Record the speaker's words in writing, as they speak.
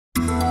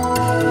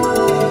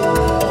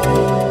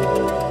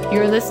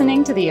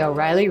listening to the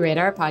O'Reilly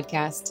Radar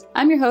Podcast.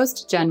 I'm your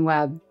host, Jen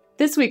Webb.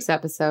 This week's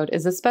episode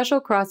is a special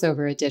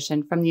crossover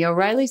edition from the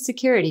O'Reilly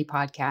Security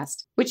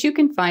Podcast, which you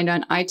can find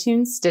on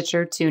iTunes,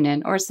 Stitcher,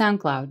 TuneIn, or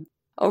SoundCloud.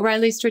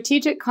 O'Reilly's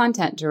Strategic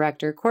Content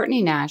Director,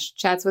 Courtney Nash,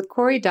 chats with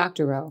Cory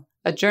Doctorow,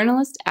 a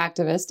journalist,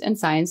 activist, and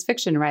science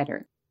fiction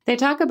writer. They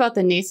talk about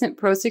the nascent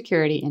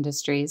pro-security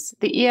industries,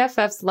 the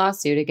EFF's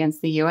lawsuit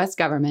against the U.S.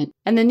 government,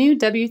 and the new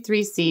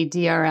W3C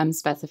DRM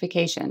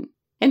specification.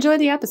 Enjoy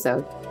the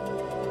episode.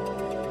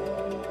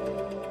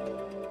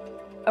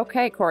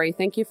 Okay, Cory,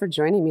 thank you for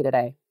joining me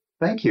today.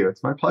 Thank you.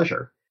 It's my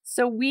pleasure.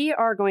 So we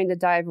are going to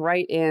dive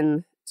right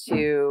in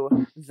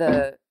to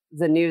the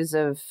news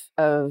of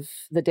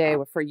the day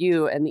for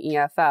you and the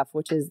EFF,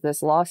 which is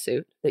this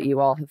lawsuit that you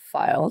all have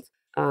filed.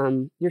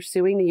 You're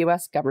suing the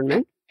U.S.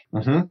 government.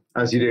 Mm-hmm.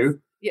 As you do.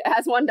 Yeah,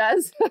 as one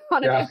does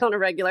on a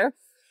regular.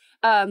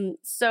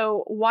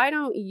 So why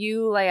don't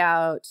you lay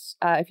out,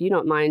 if you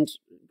don't mind,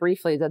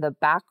 briefly the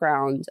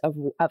background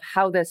of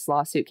how this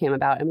lawsuit came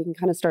about, and we can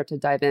kind of start to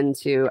dive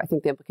into, I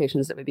think, the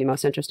implications that would be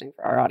most interesting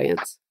for our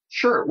audience.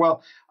 Sure.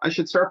 Well, I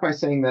should start by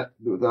saying that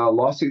the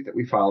lawsuit that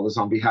we filed is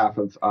on behalf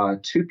of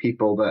two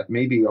people that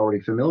may be already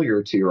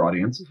familiar to your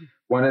audience. Mm-hmm.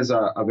 One is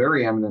a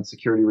very eminent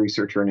security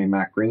researcher named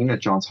Matt Green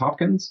at Johns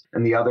Hopkins,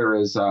 and the other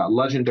is a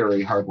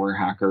legendary hardware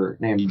hacker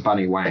named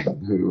Bunny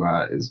Wang, who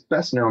is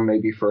best known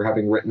maybe for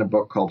having written a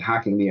book called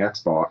Hacking the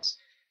Xbox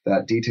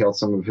that detailed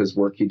some of his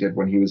work he did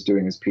when he was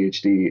doing his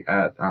PhD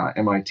at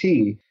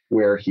MIT,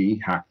 where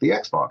he hacked the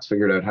Xbox,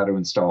 figured out how to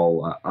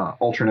install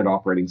alternate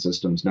operating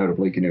systems,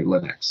 notably GNU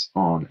Linux,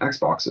 on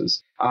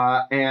Xboxes.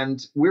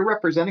 And we're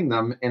representing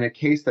them in a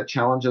case that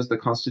challenges the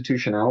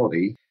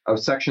constitutionality of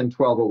Section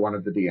 1201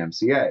 of the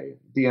DMCA.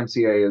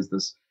 DMCA is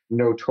this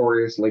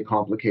notoriously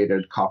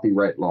complicated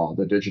copyright law,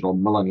 the Digital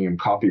Millennium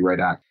Copyright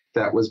Act,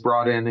 that was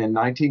brought in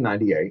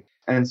 1998.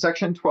 And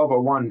Section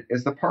 1201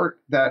 is the part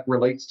that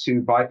relates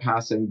to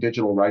bypassing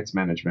digital rights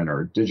management,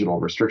 or digital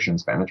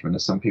restrictions management,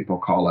 as some people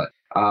call it.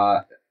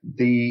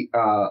 The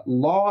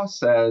law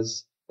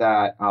says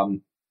that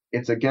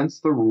it's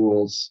against the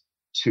rules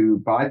to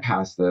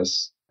bypass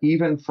this,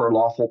 even for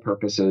lawful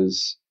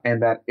purposes,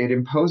 and that it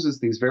imposes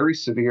these very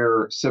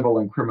severe civil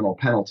and criminal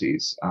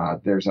penalties.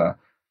 There's a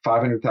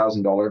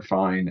 $500,000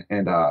 fine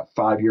and a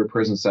 5-year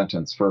prison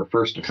sentence for a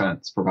first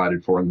offense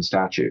provided for in the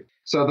statute.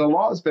 So the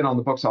law has been on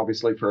the books,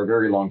 obviously, for a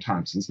very long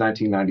time, since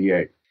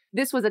 1998.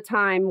 This was a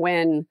time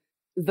when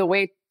the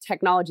way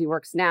technology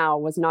works now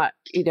was not,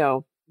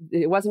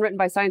 it wasn't written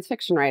by science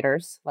fiction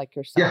writers like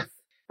yourself,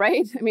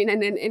 right? I mean,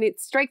 and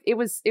it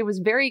was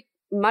very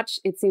much,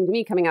 it seemed to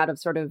me, coming out of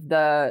sort of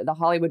the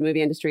Hollywood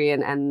movie industry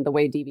and the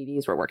way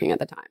DVDs were working at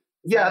the time.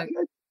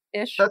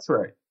 Ish? That's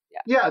right.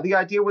 Yeah, the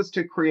idea was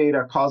to create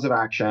a cause of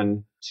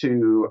action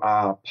to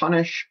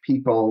punish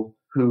people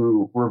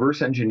who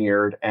reverse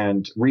engineered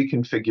and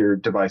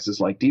reconfigured devices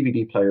like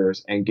DVD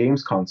players and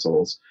games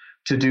consoles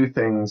to do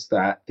things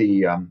that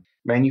the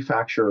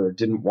manufacturer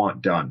didn't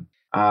want done.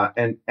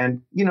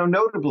 And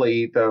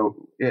notably, though,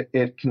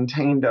 it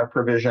contained a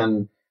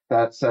provision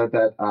that said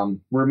that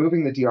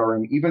removing the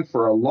DRM, even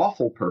for a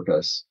lawful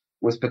purpose,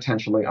 was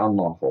potentially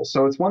unlawful.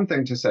 So it's one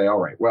thing to say, all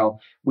right,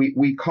 well,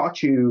 we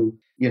caught you,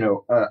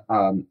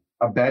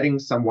 abetting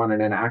someone in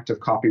an act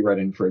of copyright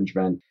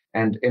infringement.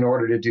 And in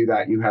order to do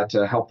that, you had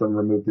to help them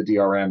remove the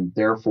DRM.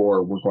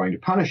 Therefore, we're going to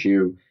punish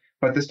you.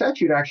 But the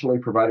statute actually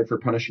provided for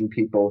punishing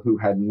people who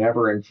had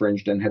never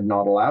infringed and had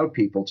not allowed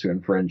people to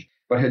infringe,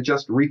 but had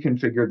just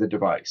reconfigured the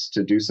device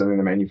to do something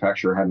the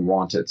manufacturer hadn't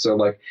wanted. So,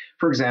 like,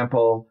 for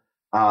example,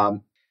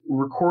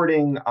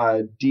 recording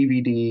a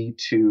DVD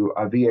to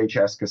a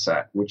VHS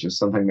cassette, which is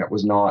something that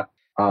was not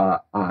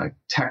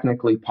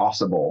technically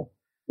possible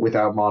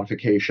without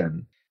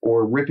modification,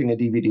 or ripping a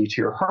DVD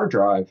to your hard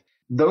drive,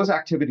 those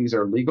activities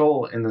are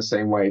legal in the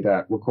same way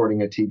that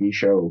recording a TV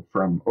show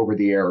from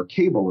over-the-air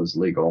cable is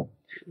legal.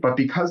 But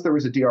because there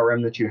was a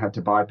DRM that you had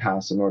to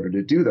bypass in order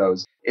to do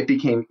those, it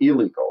became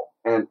illegal.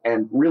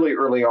 And really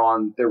early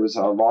on, there was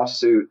a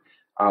lawsuit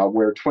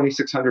where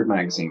 2600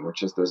 magazine,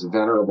 which is this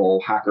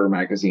venerable hacker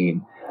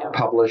magazine,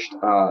 published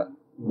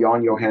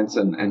Jan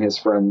Johansson and his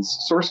friends'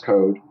 source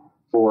code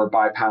for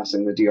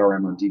bypassing the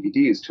DRM on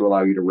DVDs to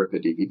allow you to rip a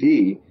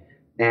DVD.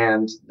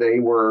 And they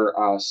were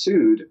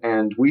sued,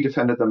 and we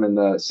defended them in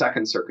the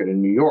Second Circuit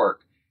in New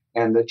York.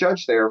 And the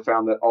judge there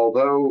found that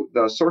although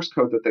the source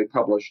code that they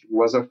published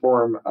was a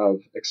form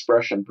of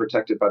expression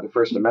protected by the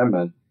First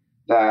Amendment,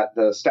 that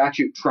the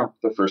statute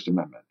trumped the First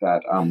Amendment,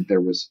 that there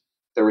was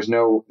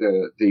no,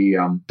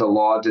 the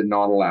law did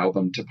not allow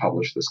them to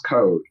publish this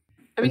code.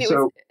 I mean,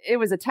 it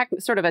was a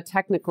sort of a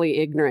technically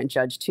ignorant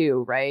judge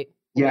too, right?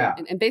 Yeah.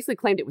 And basically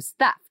claimed it was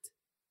theft.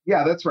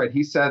 Yeah, that's right.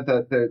 He said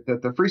that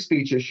the free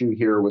speech issue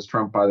here was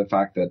trumped by the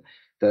fact that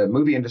the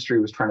movie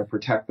industry was trying to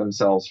protect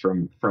themselves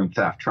from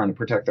theft, trying to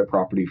protect their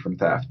property from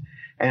theft.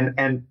 And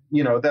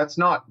that's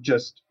not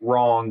just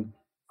wrong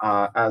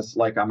as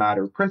like a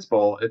matter of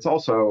principle. It's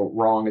also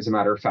wrong as a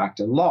matter of fact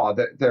and law.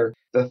 The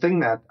thing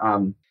that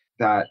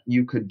that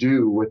you could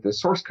do with the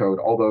source code,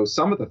 although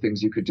some of the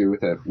things you could do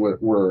with it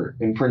were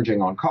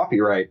infringing on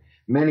copyright,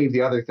 many of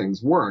the other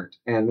things weren't.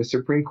 And the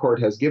Supreme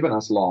Court has given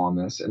us law on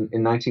this. And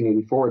in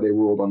 1984, they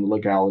ruled on the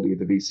legality of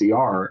the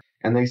VCR.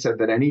 And they said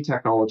that any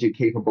technology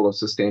capable of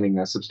sustaining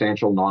a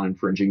substantial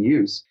non-infringing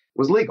use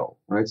was legal,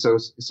 right? So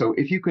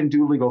if you can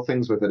do legal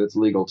things with it, it's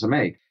legal to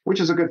make, which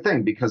is a good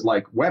thing because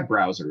like web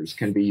browsers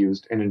can be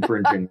used in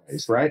infringing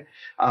ways, right?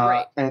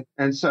 Right.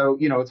 And so,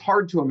 it's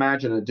hard to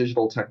imagine a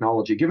digital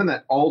technology, given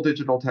that all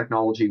digital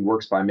technology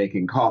works by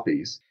making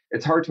copies.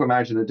 It's hard to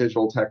imagine a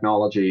digital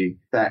technology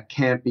that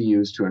can't be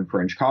used to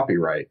infringe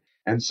copyright.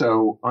 And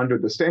so under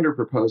the standard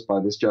proposed by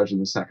this judge in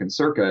the Second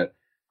Circuit,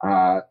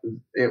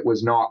 it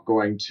was not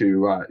going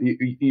to,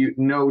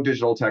 no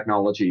digital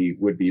technology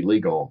would be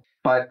legal.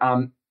 But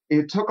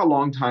it took a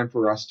long time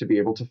for us to be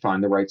able to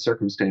find the right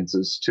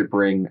circumstances to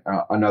bring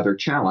another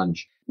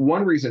challenge.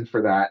 One reason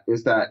for that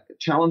is that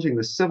challenging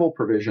the civil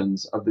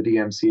provisions of the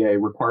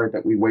DMCA required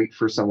that we wait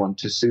for someone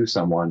to sue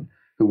someone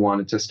who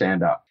wanted to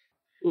stand up.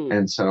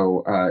 And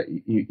so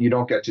you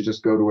don't get to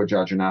just go to a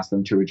judge and ask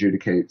them to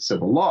adjudicate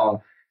civil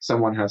law.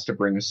 Someone has to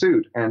bring a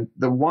suit. And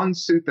the one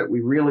suit that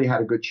we really had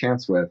a good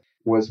chance with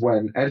was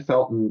when Ed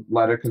Felton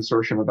led a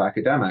consortium of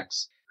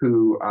academics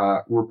who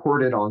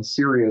reported on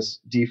serious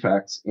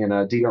defects in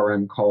a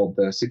DRM called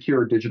the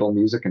Secure Digital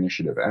Music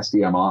Initiative,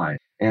 SDMI,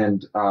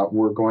 and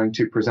were going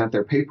to present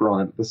their paper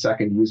on it at the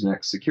second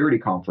Usenet Security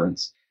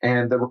Conference.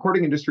 And the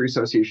Recording Industry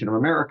Association of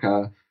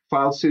America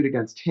filed suit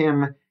against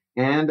him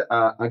and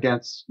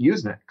against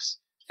Usenet,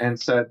 and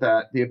said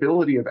that the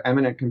ability of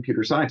eminent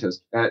computer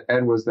scientists,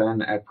 Ed was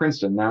then at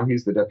Princeton, now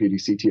he's the deputy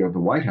CTO of the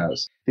White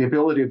House, the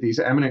ability of these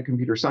eminent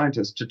computer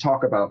scientists to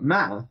talk about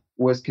math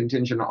was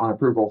contingent on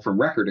approval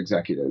from record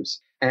executives.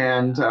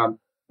 And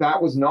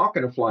that was not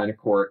going to fly in a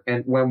court.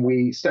 And when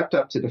we stepped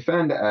up to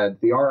defend Ed,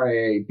 the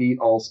RIA beat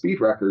all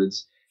speed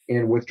records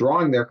in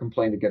withdrawing their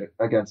complaint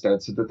against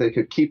Ed so that they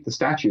could keep the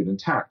statute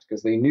intact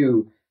because they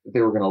knew that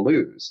they were going to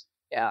lose.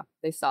 Yeah,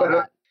 they saw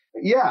that.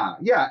 Yeah.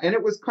 And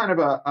it was kind of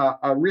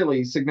a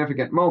really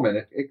significant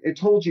moment. It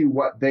told you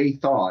what they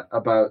thought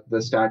about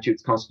the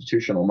statute's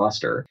constitutional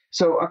muster.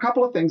 So a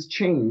couple of things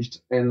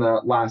changed in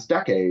the last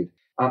decade.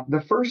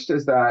 The first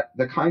is that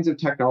the kinds of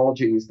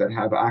technologies that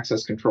have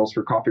access controls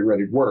for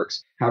copyrighted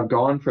works have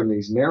gone from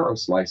these narrow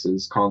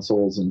slices,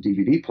 consoles and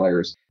DVD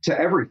players, to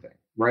everything,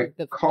 right?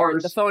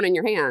 The phone in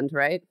your hand,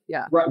 right?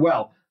 Yeah. Right.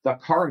 Well, the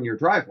car in your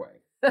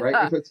driveway,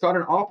 right? If it's got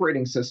an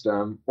operating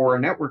system or a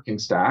networking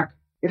stack,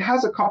 it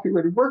has a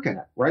copyrighted work in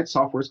it, right?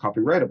 Software is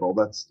copyrightable.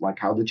 That's like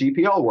how the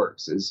GPL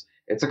works, is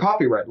it's a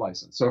copyright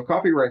license. So if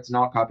copyright's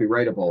not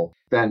copyrightable,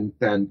 then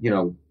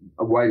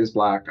white is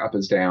black, up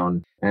is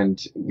down,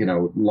 and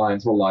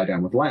lions will lie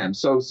down with lambs.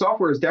 So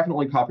software is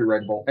definitely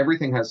copyrightable.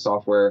 Everything has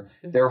software.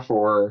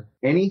 Therefore,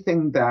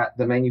 anything that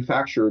the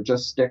manufacturer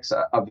just sticks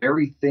a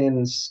very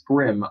thin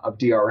scrim of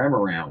DRM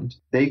around,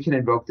 they can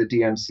invoke the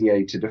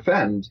DMCA to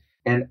defend.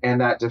 And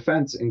that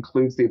defense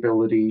includes the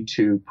ability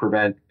to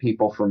prevent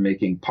people from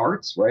making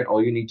parts, right?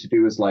 All you need to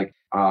do is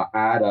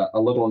add a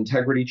little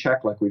integrity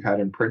check like we've had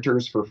in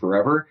printers for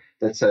forever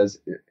that says,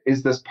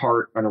 is this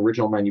part an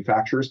original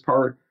manufacturer's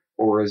part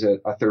or is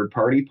it a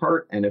third-party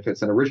part? And if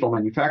it's an original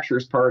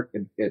manufacturer's part,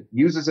 it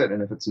uses it.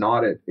 And if it's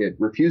not, it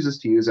refuses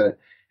to use it.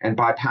 And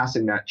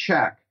bypassing that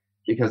check,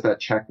 because that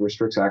check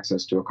restricts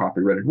access to a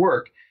copyrighted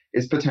work,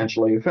 is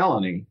potentially a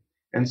felony.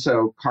 And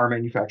so car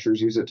manufacturers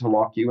use it to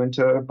lock you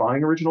into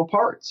buying original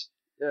parts.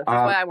 That's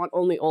why I want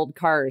only old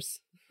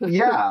cars.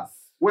 Yeah.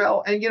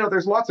 Well, and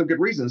there's lots of good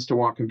reasons to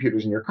want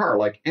computers in your car.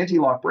 Like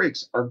anti-lock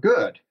brakes are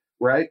good,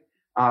 right?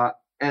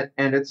 And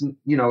it's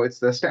it's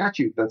the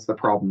statute that's the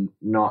problem,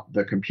 not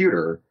the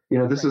computer.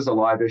 This is a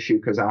live issue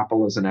because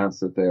Apple has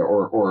announced that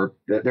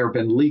there have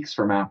been leaks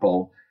from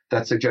Apple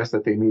that suggest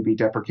that they may be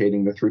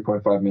deprecating the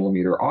 3.5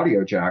 millimeter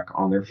audio jack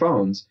on their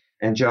phones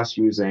and just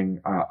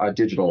using a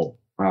digital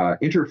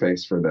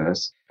interface for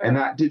this. And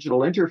that digital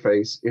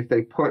interface, if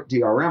they put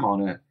DRM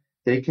on it,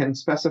 they can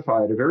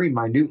specify at a very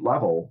minute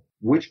level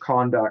which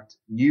conduct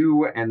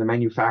you and the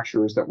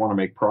manufacturers that want to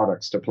make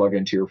products to plug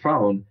into your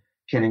phone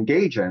can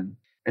engage in.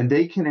 And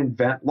they can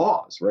invent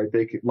laws, right?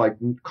 They could, like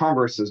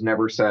Congress has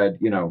never said,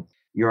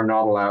 you're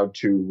not allowed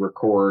to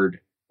record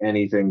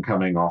anything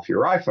coming off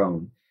your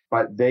iPhone,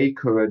 but they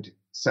could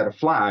set a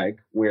flag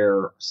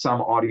where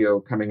some audio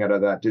coming out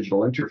of that digital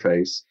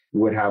interface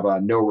would have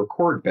a no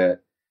record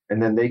bit.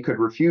 And then they could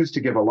refuse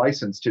to give a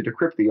license to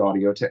decrypt the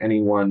audio to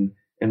anyone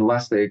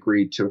unless they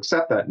agreed to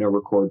accept that no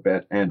record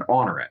bit and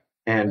honor it.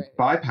 And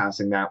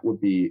bypassing that would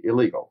be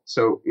illegal.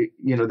 So,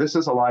 this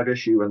is a live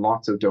issue in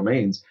lots of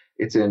domains.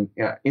 It's in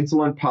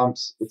insulin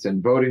pumps. It's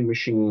in voting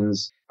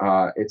machines.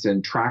 It's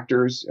in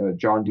tractors.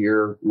 John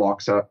Deere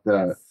locks up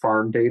the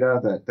farm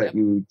data that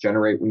you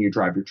generate when you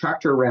drive your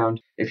tractor around.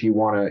 If you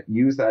want to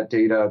use that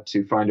data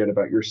to find out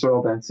about your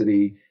soil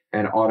density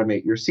and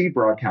automate your seed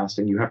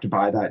broadcasting, you have to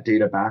buy that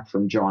data back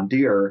from John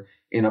Deere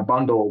in a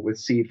bundle with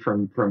seed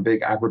from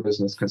big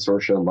agribusiness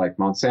consortia like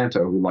Monsanto,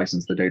 who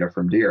license the data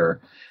from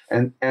Deere.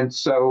 And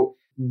so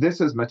this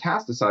has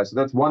metastasized. So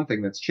that's one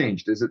thing that's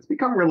changed, is it's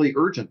become really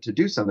urgent to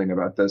do something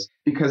about this,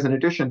 because in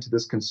addition to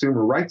this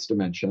consumer rights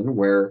dimension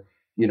where,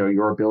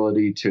 your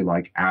ability to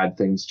like add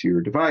things to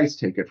your device,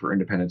 take it for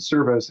independent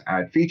service,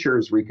 add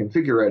features,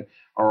 reconfigure it,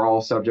 are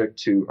all subject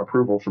to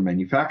approval from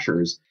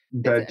manufacturers.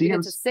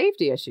 It's a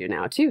safety issue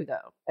now too,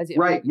 though.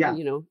 Right. Yeah.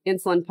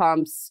 Insulin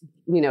pumps,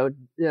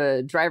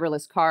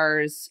 driverless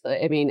cars.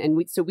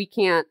 So we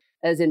can't,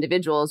 as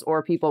individuals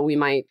or people we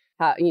might,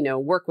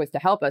 work with to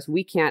help us,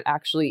 we can't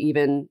actually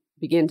even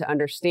begin to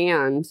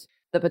understand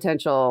the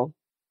potential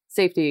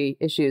safety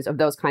issues of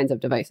those kinds of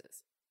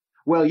devices.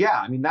 Well,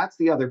 yeah, that's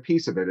the other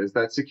piece of it, is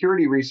that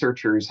security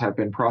researchers have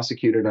been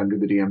prosecuted under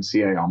the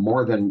DMCA on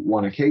more than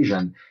one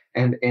occasion.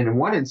 And in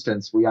one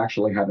instance, we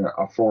actually had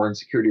a foreign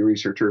security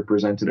researcher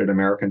presented at an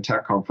American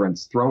Tech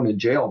Conference thrown in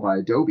jail by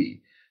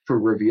Adobe for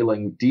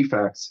revealing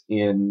defects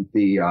in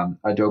the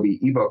Adobe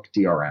ebook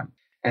DRM.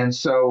 And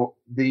so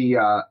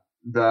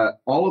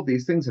all of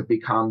these things have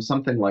become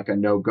something like a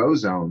no-go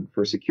zone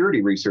for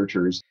security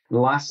researchers. And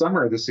last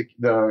summer,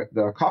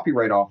 the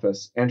Copyright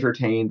Office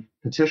entertained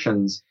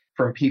petitions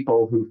from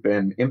people who've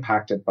been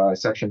impacted by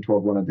Section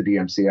 12.1 of the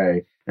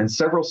DMCA. And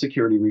several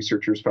security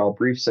researchers filed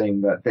briefs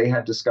saying that they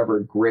had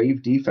discovered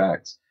grave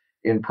defects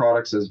in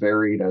products as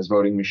varied as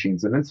voting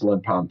machines and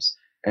insulin pumps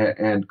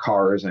and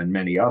cars and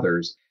many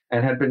others,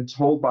 and had been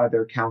told by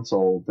their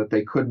counsel that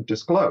they couldn't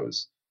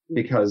disclose,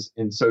 because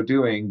in so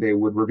doing, they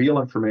would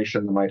reveal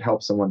information that might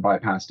help someone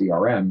bypass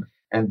DRM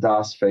and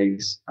thus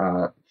face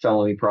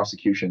felony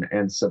prosecution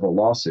and civil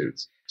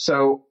lawsuits.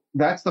 So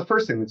that's the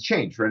first thing that's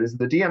changed, right? Is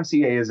the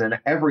DMCA is in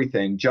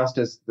everything, just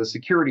as the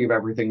security of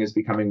everything is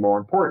becoming more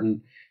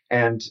important.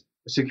 And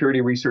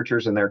security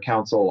researchers and their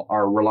counsel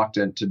are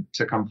reluctant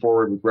to come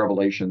forward with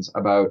revelations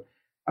about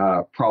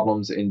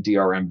problems in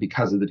DRM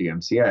because of the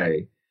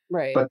DMCA.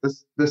 Right. But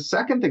the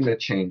second thing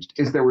that changed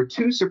is there were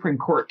two Supreme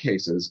Court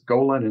cases,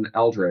 Golan and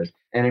Eldred.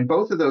 And in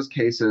both of those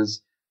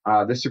cases,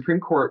 the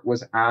Supreme Court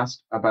was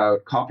asked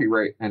about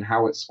copyright and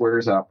how it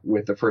squares up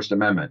with the First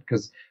Amendment,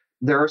 because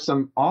there are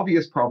some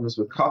obvious problems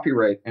with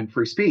copyright and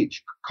free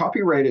speech.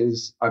 Copyright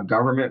is a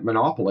government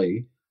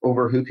monopoly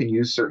over who can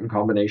use certain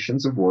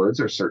combinations of words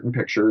or certain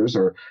pictures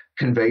or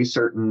convey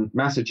certain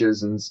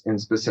messages in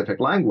specific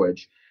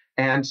language.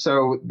 And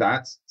so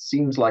that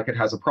seems like it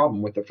has a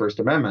problem with the First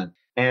Amendment.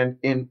 And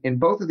in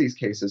both of these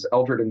cases,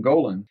 Eldred and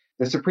Golan,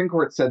 the Supreme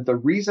Court said the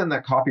reason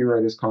that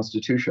copyright is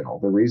constitutional,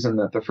 the reason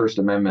that the First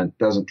Amendment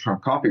doesn't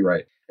trump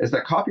copyright, is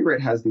that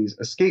copyright has these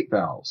escape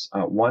valves.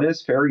 One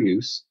is fair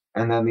use,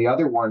 and then the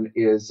other one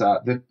is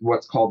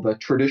what's called the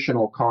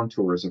traditional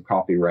contours of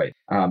copyright.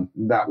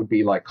 That would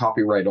be like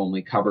copyright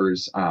only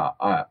covers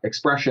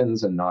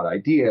expressions and not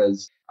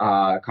ideas.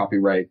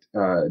 Copyright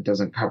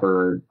doesn't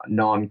cover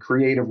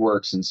non-creative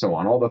works and so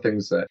on, all the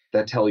things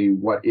that tell you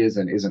what is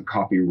and isn't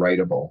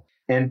copyrightable.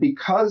 And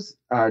because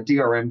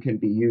DRM can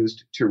be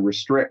used to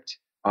restrict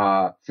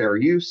fair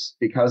use,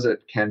 because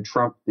it can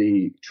trump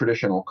the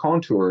traditional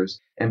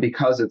contours, and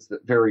because it's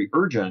very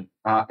urgent,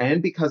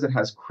 and because it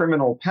has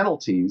criminal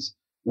penalties,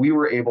 we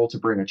were able to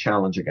bring a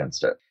challenge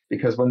against it.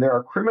 Because when there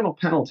are criminal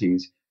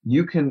penalties,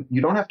 you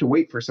don't have to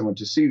wait for someone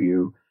to sue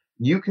you.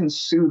 You can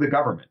sue the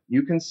government.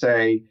 You can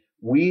say,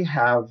 we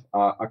have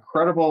a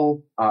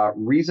credible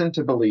reason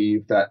to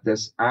believe that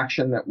this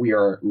action that we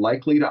are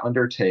likely to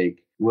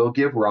undertake will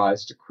give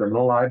rise to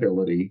criminal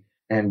liability.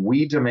 And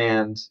we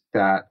demand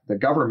that the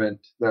government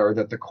or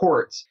that the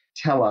courts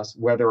tell us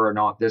whether or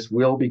not this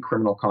will be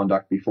criminal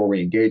conduct before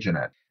we engage in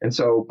it. And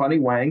so Bunny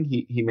Wang,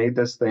 he made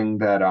this thing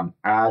that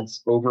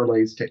adds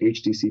overlays to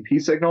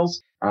HTTP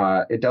signals.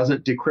 It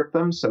doesn't decrypt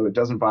them, so it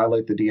doesn't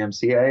violate the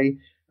DMCA.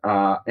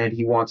 And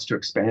he wants to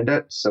expand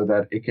it so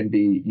that it can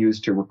be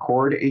used to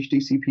record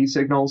HTTP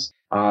signals.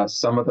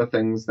 Some of the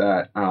things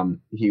that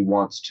he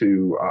wants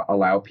to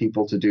allow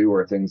people to do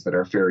are things that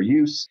are fair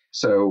use.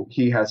 So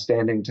he has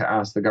standing to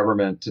ask the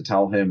government to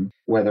tell him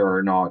whether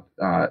or not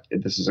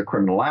this is a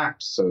criminal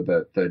act, so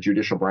that the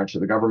judicial branch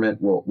of the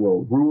government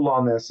will rule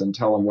on this and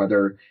tell him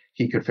whether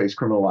he could face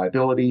criminal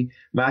liability.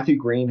 Matthew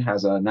Green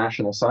has a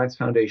National Science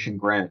Foundation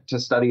grant to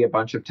study a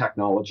bunch of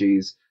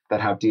technologies that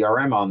have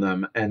DRM on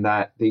them, and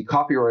that the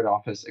Copyright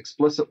Office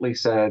explicitly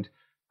said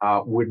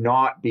would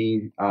not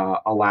be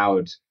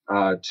allowed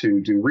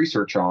to do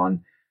research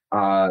on.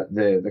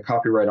 The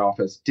Copyright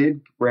Office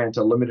did grant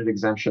a limited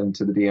exemption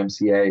to the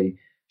DMCA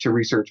to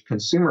research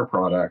consumer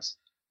products,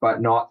 but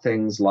not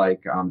things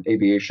like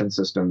aviation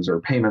systems or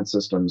payment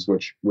systems,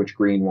 which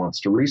Green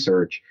wants to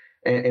research.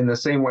 In the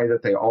same way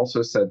that they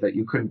also said that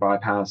you couldn't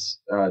bypass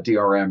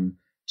DRM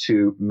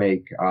to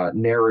make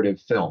narrative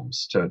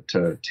films,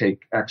 to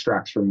take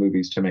extracts from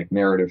movies to make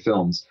narrative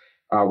films,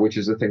 which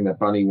is a thing that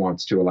Bunny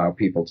wants to allow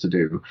people to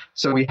do.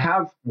 So we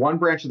have one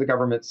branch of the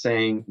government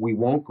saying we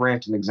won't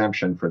grant an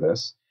exemption for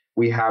this.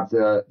 We have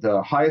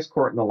the highest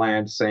court in the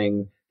land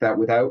saying that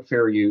without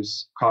fair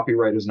use,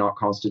 copyright is not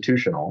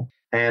constitutional.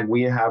 And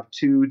we have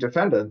two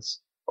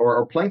defendants,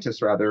 or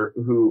plaintiffs rather,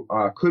 who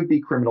could be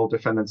criminal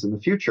defendants in the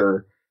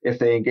future, if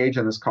they engage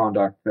in this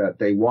conduct that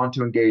they want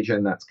to engage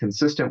in, that's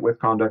consistent with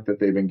conduct that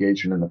they've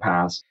engaged in the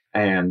past,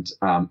 and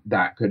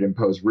that could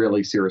impose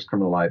really serious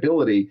criminal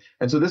liability.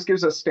 And so this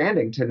gives us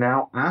standing to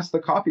now ask the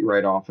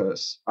Copyright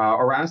Office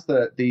or ask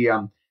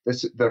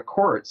the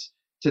courts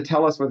to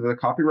tell us whether the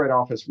Copyright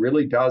Office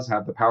really does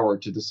have the power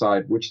to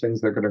decide which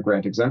things they're going to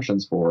grant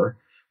exemptions for,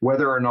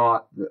 whether or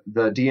not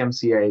the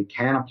DMCA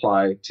can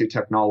apply to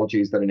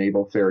technologies that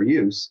enable fair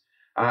use,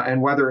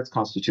 and whether it's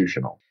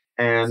constitutional.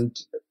 And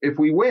if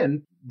we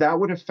win, that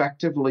would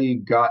effectively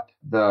gut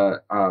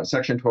the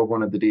Section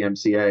 12.1 of the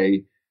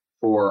DMCA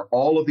for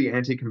all of the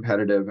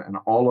anti-competitive and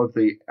all of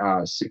the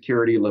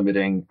security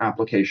limiting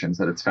applications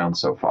that it's found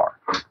so far.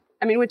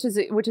 I mean, which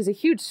is a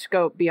huge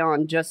scope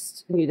beyond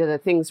just the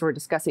things we're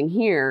discussing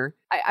here.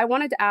 I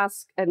wanted to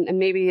ask, and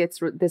maybe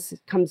this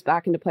comes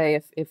back into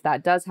play if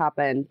that does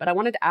happen, but I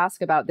wanted to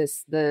ask about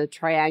the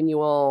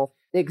triannual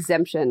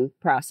exemption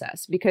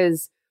process,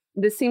 because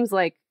this seems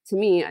like, to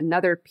me,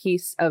 another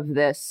piece of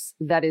this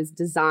that is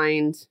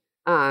designed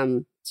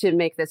to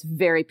make this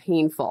very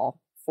painful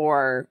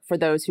for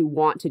those who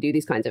want to do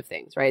these kinds of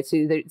things, right?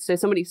 So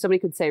somebody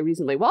could say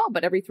reasonably, well,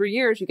 but every 3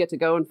 years you get to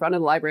go in front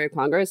of the Library of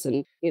Congress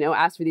and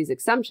ask for these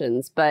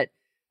exemptions. But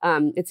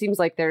it seems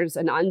like there's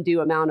an undue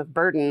amount of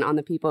burden on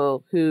the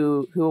people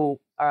who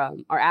are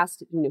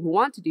asked, who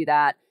want to do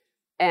that.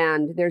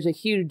 And there's a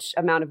huge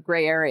amount of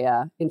gray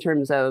area in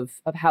terms of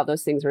how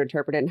those things are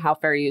interpreted and how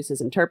fair use is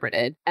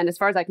interpreted. And as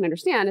far as I can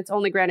understand, it's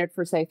only granted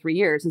for, say, 3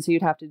 years. And so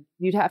you'd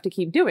have to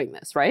keep doing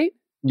this, right?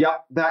 Yeah,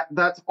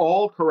 that's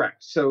all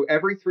correct. So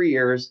every 3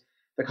 years,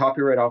 the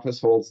Copyright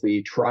Office holds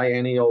the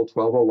triennial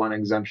 1201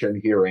 exemption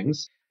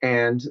hearings,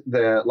 and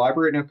the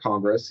Library of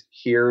Congress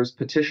hears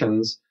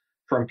petitions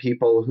from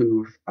people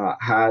who've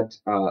had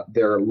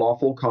their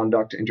lawful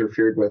conduct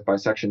interfered with by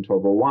Section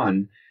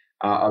 1201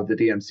 of the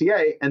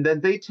DMCA, and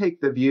then they take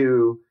the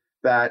view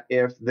that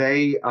if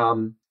they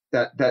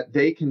that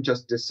they can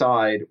just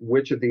decide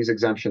which of these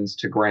exemptions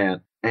to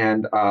grant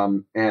and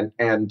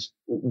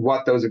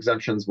what those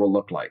exemptions will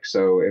look like.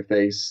 So if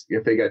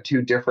they get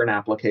two different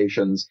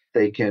applications,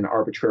 they can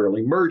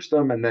arbitrarily merge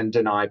them and then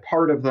deny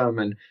part of them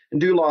and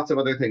do lots of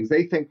other things.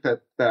 They think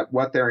that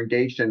what they're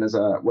engaged in is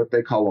what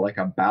they call like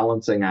a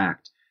balancing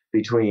act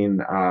between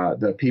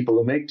the people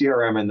who make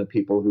DRM and the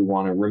people who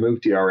want to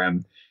remove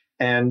DRM.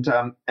 And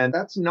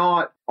that's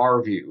not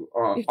our view.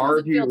 It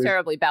doesn't feel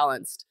terribly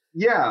balanced.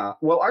 Yeah.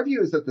 Well, our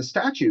view is that the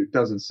statute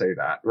doesn't say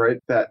that, right?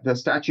 That the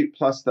statute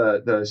plus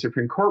the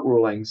Supreme Court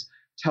rulings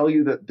tell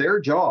you that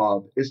their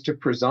job is to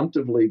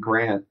presumptively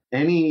grant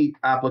any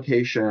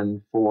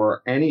application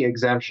for any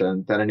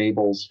exemption that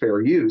enables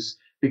fair use,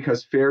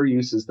 because fair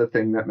use is the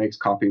thing that makes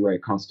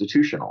copyright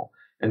constitutional.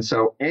 And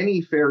so any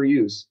fair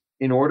use,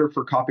 in order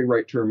for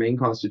copyright to remain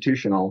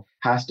constitutional,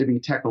 has to be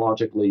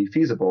technologically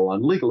feasible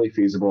and legally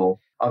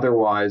feasible.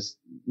 Otherwise,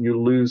 you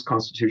lose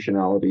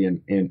constitutionality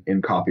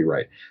in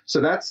copyright.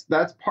 So that's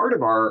part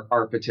of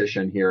our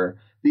petition here.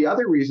 The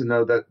other reason,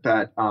 though, that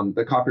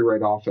the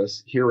Copyright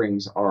Office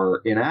hearings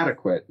are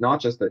inadequate,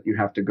 not just that you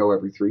have to go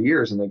every 3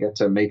 years and they get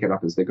to make it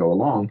up as they go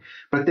along,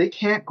 but they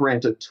can't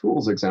grant a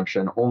tools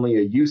exemption, only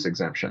a use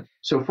exemption.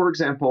 So, for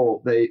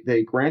example,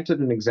 they granted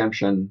an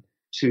exemption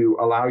to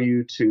allow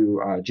you to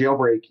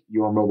jailbreak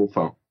your mobile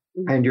phone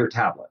and your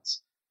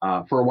tablets.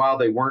 For a while,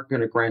 they weren't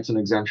going to grant an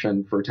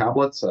exemption for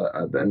tablets.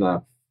 In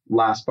the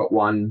last but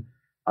one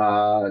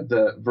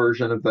the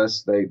version of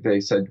this, they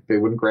said they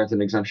wouldn't grant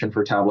an exemption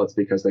for tablets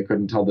because they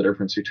couldn't tell the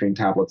difference between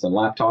tablets and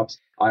laptops.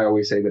 I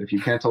always say that if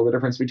you can't tell the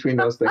difference between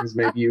those things,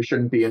 maybe you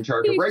shouldn't be in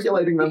charge of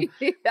regulating them.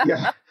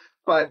 Yeah.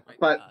 But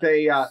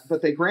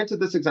they granted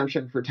this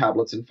exemption for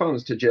tablets and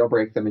phones to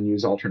jailbreak them and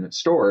use alternate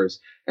stores.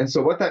 And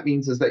so what that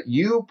means is that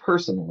you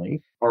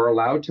personally are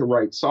allowed to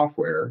write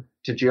software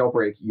to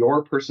jailbreak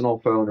your personal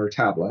phone or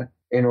tablet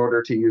in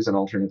order to use an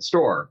alternate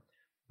store.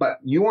 But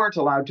you aren't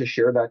allowed to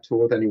share that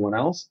tool with anyone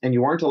else, and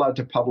you aren't allowed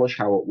to publish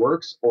how it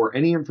works or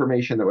any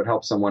information that would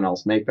help someone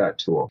else make that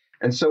tool.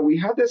 And so we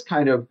have this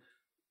kind of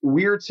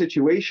weird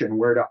situation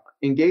where to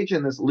engage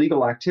in this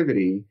legal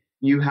activity,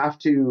 you have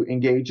to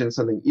engage in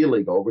something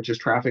illegal, which is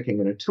trafficking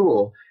in a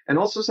tool, and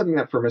also something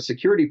that from a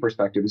security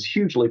perspective is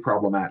hugely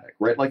problematic,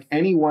 right? Like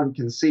anyone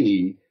can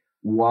see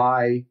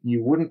why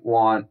you wouldn't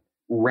want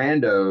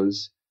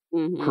randos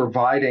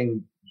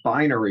providing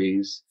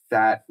binaries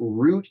that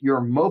root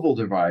your mobile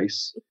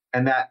device,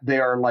 and that they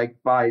are like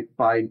by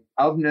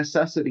of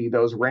necessity,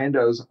 those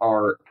randos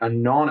are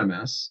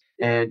anonymous,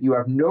 and you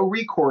have no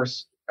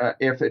recourse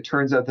if it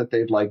turns out that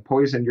they've like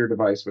poisoned your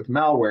device with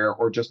malware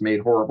or just made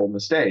horrible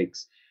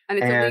mistakes. And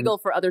it's illegal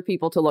for other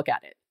people to look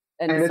at it.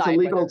 And it's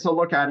illegal to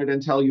look at it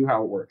and tell you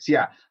how it works.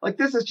 Yeah. Like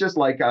this is just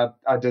like a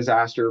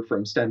disaster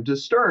from stem to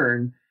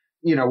stern.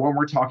 You know, when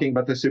we're talking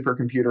about the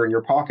supercomputer in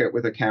your pocket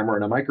with a camera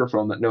and a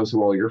microphone that knows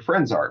who all your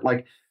friends are,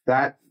 like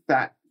that,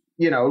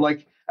 you know,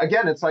 like,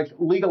 again, it's like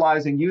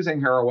legalizing using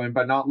heroin,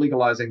 but not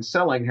legalizing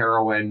selling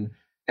heroin.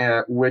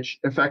 which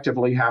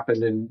effectively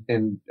happened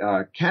in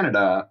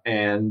Canada.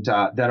 And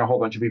then a whole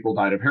bunch of people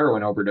died of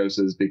heroin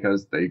overdoses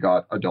because they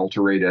got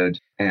adulterated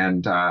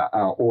and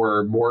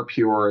or more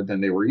pure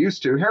than they were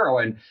used to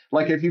heroin.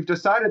 Like if you've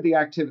decided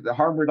the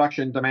harm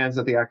reduction demands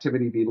that the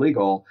activity be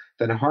legal,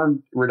 then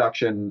harm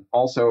reduction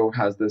also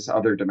has this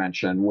other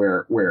dimension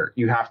where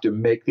you have to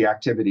make the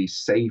activity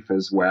safe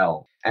as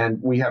well.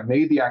 And we have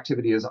made the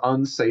activity as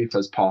unsafe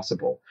as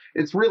possible.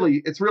 It's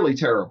really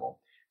terrible.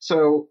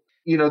 So,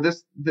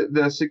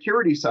 the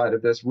security side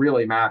of this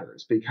really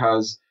matters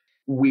because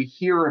we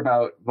hear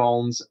about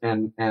vulns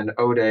and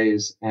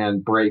ODAs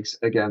and breaks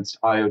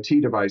against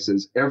IoT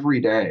devices every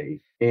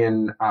day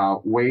in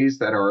ways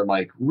that are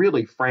like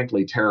really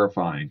frankly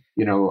terrifying.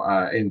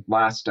 In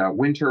last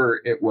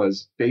winter, it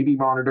was baby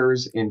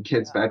monitors in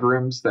kids'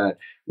 bedrooms that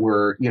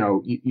were,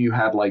 you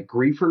had like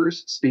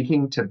griefers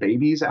speaking to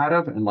babies out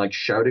of and like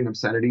shouting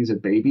obscenities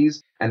at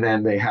babies. And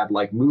then they had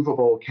like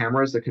movable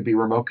cameras that could be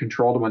remote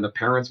controlled. And when the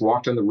parents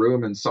walked in the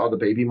room and saw the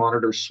baby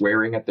monitor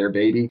swearing at their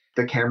baby,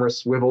 the camera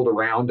swiveled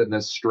around and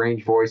this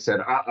strange voice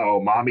said,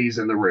 "Uh-oh, mommy's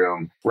in the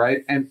room,"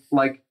 right? And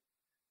like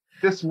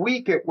this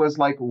week, it was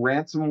like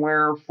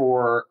ransomware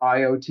for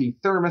IoT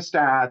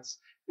thermostats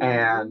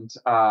and,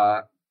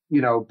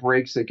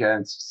 breaks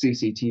against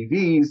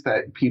CCTVs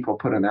that people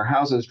put in their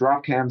houses,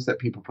 drop cams that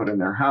people put in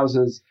their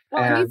houses.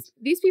 Well, and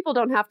these people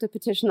don't have to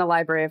petition the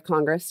Library of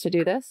Congress to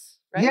do this,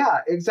 right? Yeah,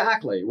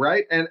 exactly,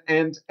 right?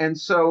 And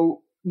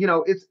so,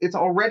 it's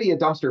already a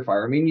dumpster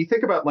fire. I mean, you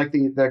think about like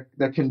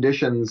the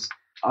conditions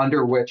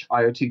under which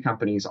IoT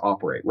companies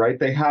operate, right?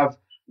 They have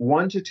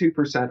 1% to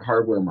 2%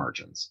 hardware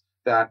margins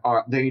that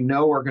they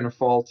know are going to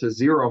fall to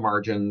zero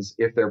margins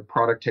if their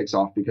product takes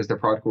off because their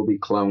product will be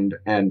cloned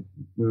and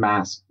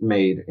mass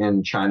made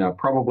in China,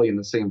 probably in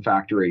the same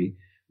factory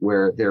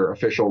where their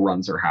official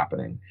runs are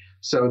happening.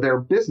 So their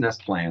business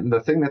plan,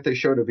 the thing that they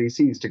show to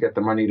VCs to get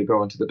the money to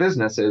go into the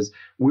business is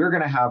we're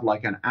going to have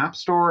like an app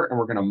store and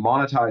we're going to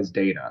monetize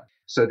data.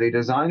 So they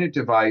design a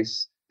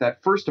device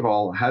that, first of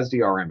all, has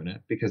DRM in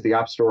it because the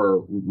App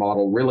Store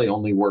model really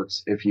only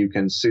works if you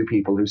can sue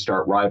people who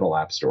start rival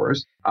app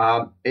stores.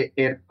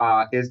 It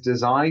is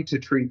designed to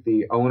treat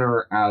the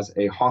owner as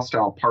a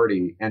hostile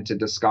party and to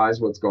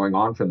disguise what's going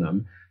on from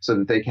them so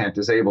that they can't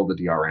disable the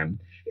DRM.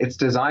 It's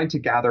designed to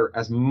gather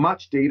as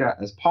much data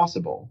as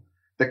possible.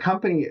 The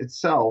company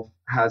itself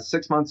has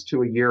 6 months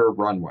to a year of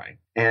runway,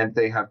 and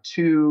they have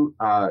two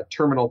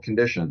terminal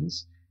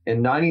conditions.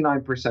 In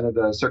 99% of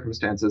the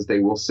circumstances, they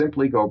will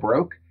simply go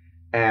broke,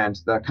 and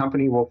the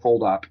company will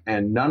fold up,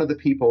 and none of the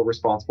people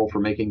responsible for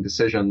making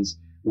decisions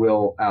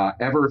will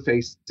ever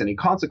face any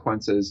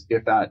consequences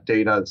if that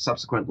data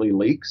subsequently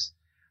leaks.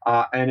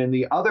 And in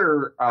the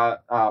other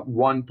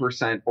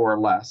 1% or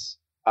less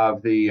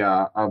of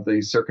the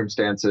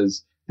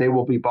circumstances, they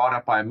will be bought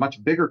up by a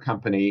much bigger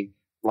company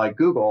like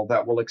Google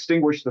that will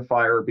extinguish the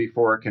fire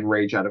before it can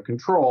rage out of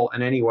control.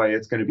 And anyway,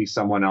 it's going to be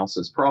someone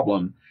else's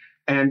problem.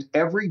 And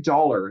every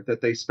dollar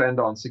that they spend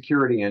on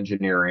security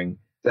engineering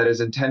that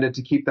is intended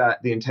to keep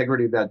the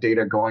integrity of that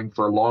data going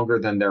for longer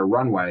than their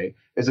runway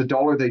is a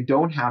dollar they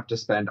don't have to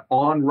spend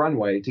on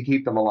runway to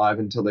keep them alive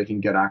until they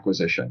can get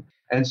acquisition.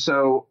 And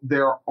so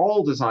they're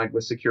all designed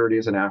with security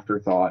as an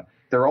afterthought.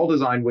 They're all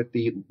designed with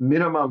the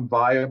minimum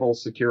viable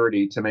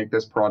security to make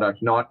this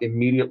product not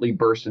immediately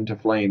burst into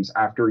flames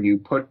after you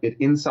put it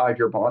inside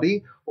your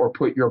body or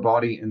put your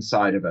body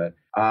inside of it.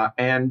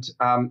 And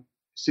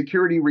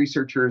security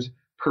researchers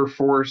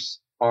perforce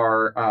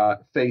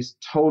face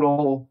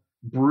total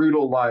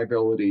brutal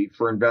liability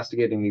for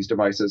investigating these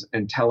devices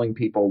and telling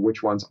people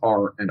which ones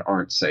are and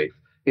aren't safe.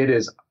 It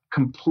is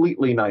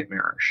completely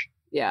nightmarish.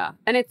 Yeah.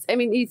 And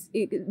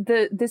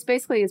this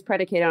basically is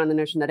predicated on the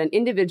notion that an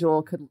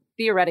individual could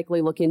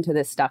theoretically look into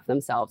this stuff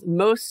themselves.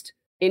 Most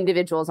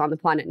individuals on the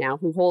planet now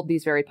who hold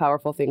these very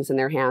powerful things in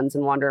their hands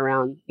and wander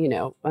around,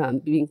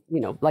 being,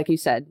 like you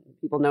said,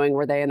 people knowing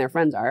where they and their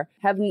friends are,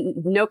 have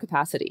no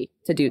capacity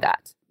to do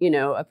that.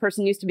 A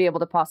person used to be able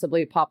to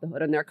possibly pop the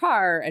hood on their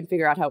car and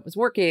figure out how it was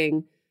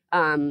working.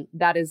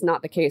 That is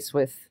not the case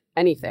with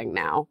anything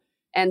now.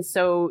 And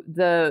so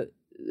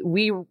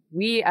we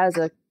as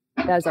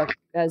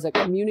a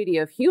community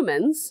of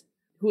humans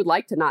who would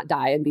like to not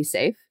die and be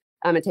safe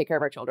and take care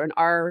of our children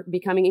are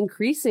becoming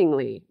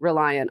increasingly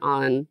reliant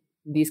on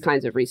these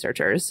kinds of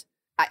researchers.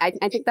 I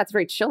think that's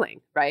very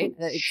chilling, right?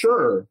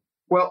 Sure.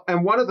 Well,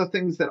 and one of the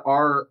things that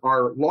our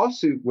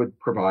lawsuit would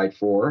provide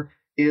for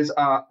is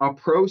a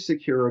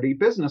pro-security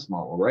business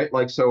model, right?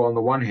 Like, so on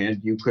the one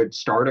hand, you could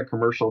start a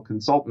commercial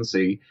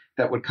consultancy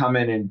that would come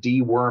in and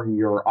deworm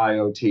your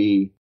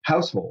IoT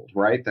household,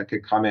 right? That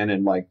could come in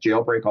and like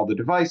jailbreak all the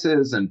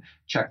devices and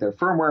check their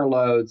firmware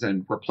loads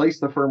and replace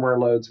the firmware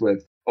loads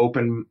with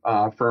open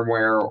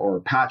firmware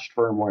or patched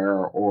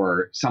firmware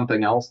or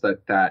something else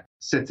that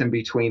sits in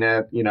between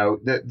it.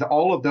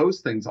 All of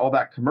those things, all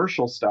that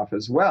commercial stuff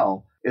as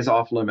well is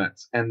off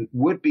limits and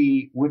would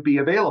be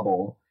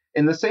available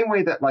in the same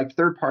way that like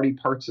third-party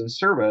parts and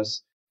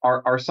service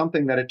are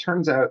something that it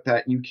turns out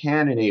that you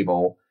can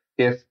enable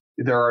if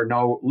there are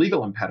no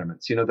legal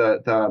impediments.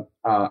 The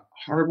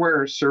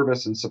hardware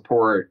service and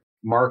support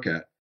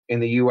market in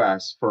the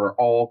US for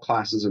all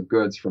classes of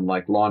goods, from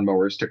like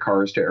lawnmowers to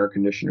cars to air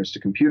conditioners to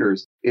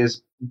computers,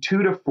 is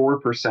 2 to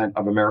 4%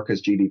 of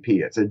America's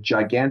GDP. It's a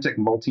gigantic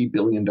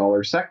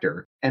multi-billion-dollar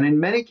sector. And in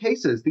many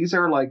cases, these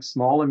are like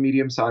small and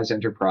medium-sized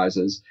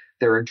enterprises.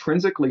 They're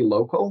intrinsically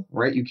local,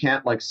 right? You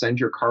can't like send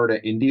your car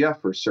to India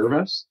for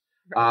service.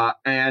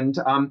 And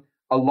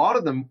a lot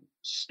of them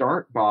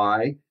start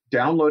by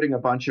downloading a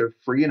bunch of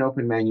free and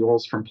open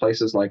manuals from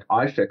places like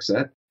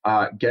iFixit,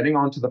 getting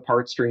onto the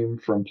part stream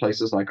from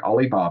places like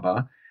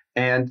Alibaba,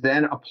 and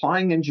then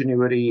applying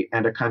ingenuity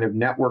and a kind of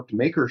networked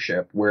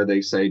makership where they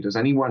say, does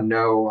anyone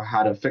know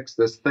how to fix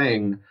this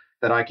thing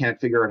that I can't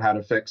figure out how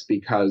to fix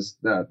because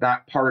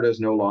that part is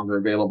no longer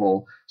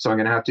available, so I'm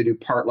going to have to do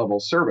part level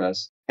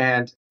service.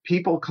 And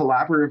people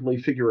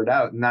collaboratively figure it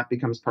out, and that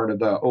becomes part of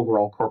the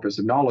overall corpus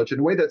of knowledge in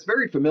a way that's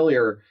very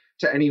familiar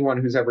to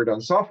anyone who's ever done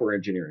software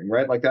engineering,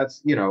 right? Like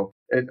that's,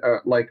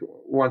 like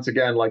once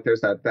again, like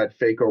there's that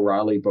fake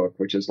O'Reilly book,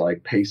 which is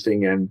like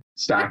pasting in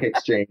Stack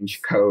Exchange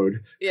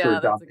code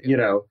for,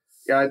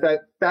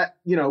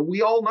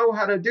 we all know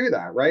how to do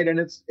that, right?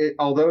 And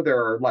although there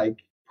are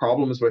like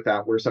problems with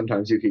that, where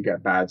sometimes you could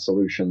get bad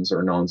solutions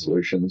or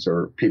non-solutions,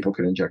 or people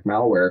could inject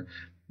malware,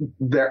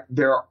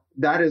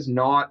 that is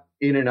not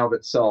in and of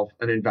itself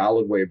an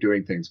invalid way of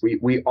doing things.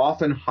 We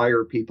often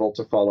hire people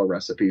to follow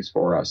recipes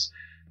for us.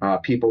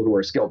 People who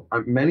are skilled.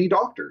 Many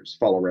doctors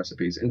follow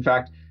recipes. In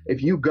fact,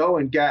 if you go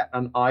and get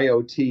an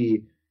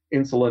IoT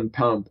insulin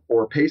pump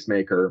or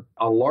pacemaker,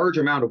 a large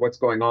amount of what's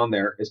going on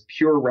there is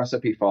pure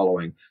recipe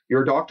following.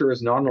 Your doctor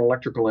is not an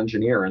electrical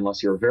engineer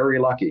unless you're very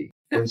lucky.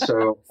 And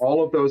so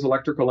all of those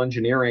electrical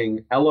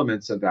engineering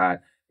elements of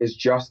that is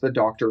just the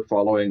doctor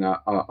following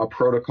a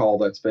protocol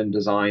that's been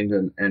designed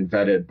and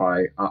vetted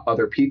by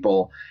other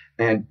people.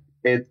 And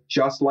it's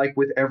just like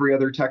with every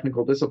other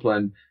technical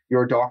discipline,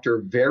 your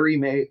doctor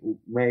may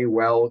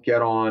well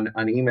get on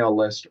an email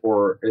list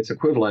or its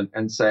equivalent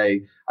and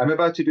say, I'm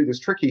about to do this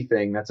tricky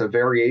thing that's a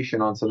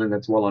variation on something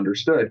that's well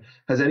understood.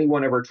 Has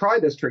anyone ever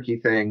tried this tricky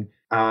thing?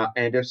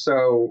 And if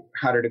so,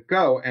 how did it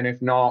go? And if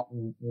not,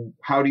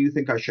 how do you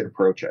think I should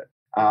approach it?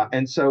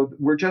 And so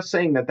we're just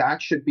saying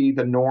that should be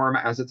the norm,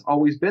 as it's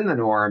always been the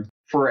norm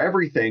for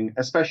everything,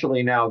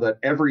 especially now that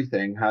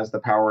everything has the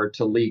power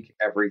to leak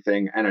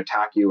everything and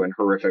attack you in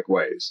horrific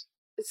ways.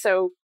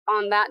 So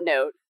on that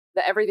note,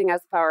 that everything has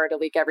the power to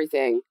leak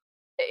everything,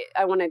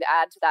 I wanted to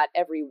add to that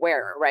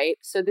everywhere, right?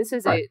 So this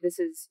is this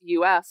is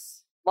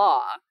U.S.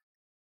 law,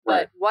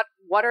 but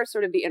what are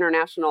sort of the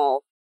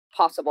international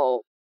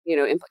possible,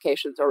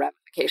 implications or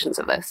ramifications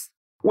of this?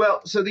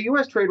 Well, so the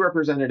U.S. Trade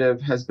Representative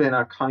has been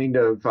a kind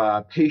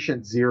of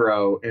patient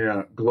zero in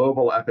a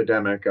global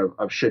epidemic of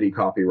shitty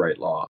copyright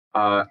law.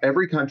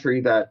 Every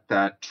country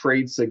that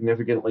trades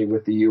significantly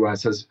with the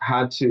U.S. has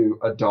had to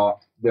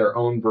adopt their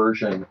own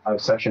version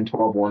of Section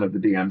 12.1 of the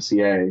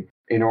DMCA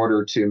in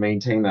order to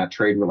maintain that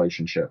trade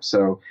relationship.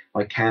 So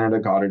like Canada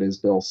got it as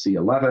Bill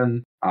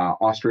C-11,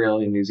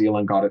 Australia and New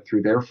Zealand got it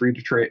through their free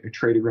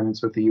trade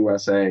agreements with the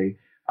USA.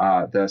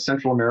 The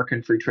Central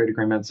American Free Trade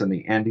Agreements and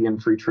the Andean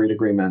Free Trade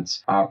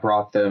Agreements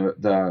brought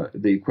the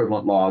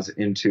equivalent laws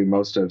into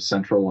most of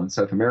Central and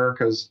South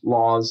America's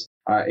laws.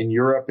 In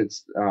Europe,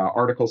 it's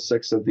Article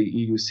 6 of the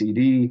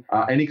EUCD.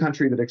 Any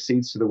country that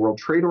accedes to the World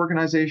Trade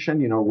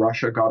Organization,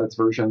 Russia got its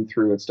version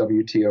through its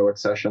WTO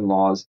accession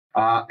laws.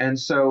 And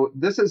so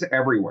this is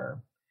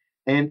everywhere.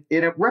 And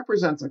it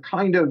represents a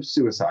kind of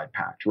suicide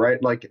pact,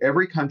 right? Like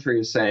every country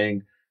is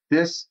saying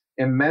this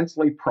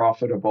immensely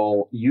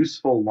profitable,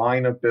 useful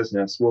line of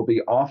business will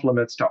be off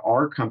limits to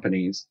our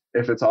companies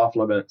if it's off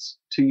limits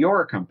to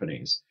your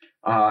companies.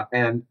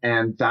 And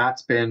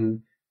that's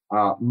been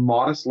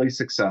modestly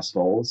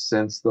successful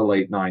since the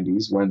late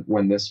 90s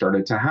when this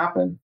started to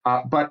happen.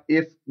 But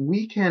if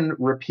we can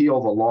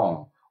repeal the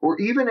law, or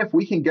even if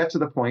we can get to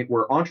the point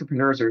where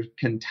entrepreneurs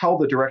can tell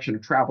the direction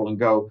of travel and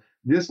go,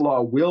 this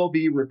law will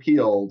be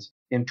repealed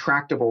in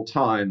tractable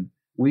time,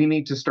 we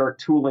need to start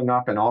tooling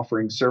up and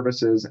offering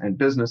services and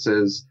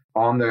businesses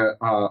on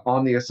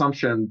the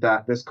assumption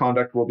that this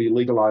conduct will be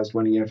legalized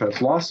when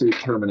EFF's lawsuit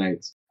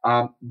terminates.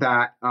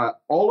 That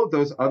all of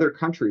those other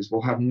countries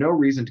will have no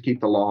reason to keep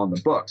the law on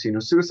the books.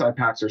 Suicide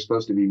pacts are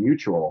supposed to be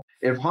mutual.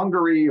 If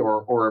Hungary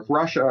or if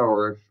Russia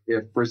or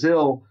if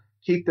Brazil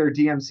keep their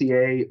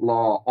DMCA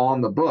law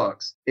on the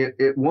books,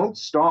 it won't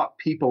stop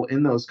people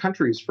in those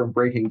countries from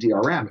breaking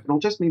DRM. It'll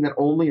just mean that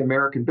only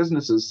American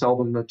businesses sell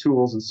them the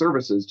tools and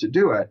services to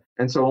do it.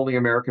 And so only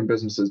American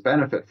businesses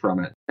benefit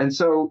from it. And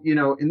so,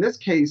 in this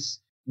case,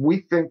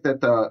 we think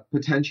that the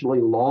potentially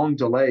long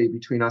delay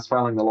between us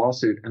filing the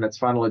lawsuit and its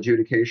final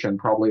adjudication,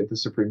 probably at the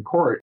Supreme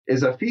Court,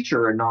 is a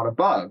feature and not a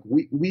bug.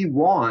 We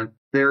want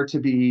there to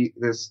be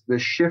this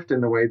shift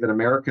in the way that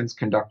Americans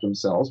conduct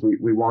themselves.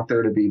 We want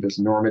there to be this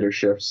normative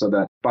shift so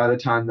that by the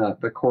time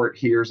the court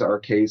hears our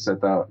case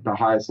at the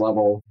highest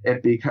level,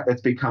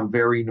 it's become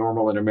very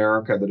normal in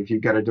America that if you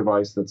get a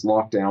device that's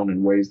locked down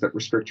in ways that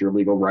restrict your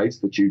legal rights,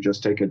 that you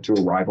just take it to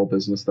a rival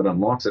business that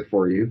unlocks it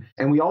for you.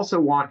 And we also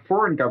want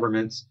foreign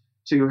governments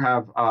to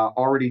have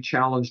already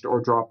challenged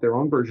or dropped their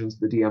own versions of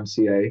the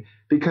DMCA,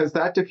 because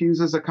that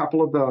diffuses a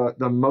couple of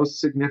the most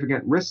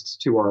significant risks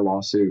to our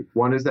lawsuit.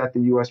 One is that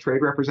the U.S.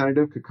 Trade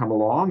Representative could come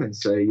along and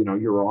say,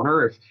 Your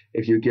Honor,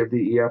 if you give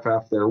the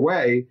EFF their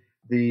way,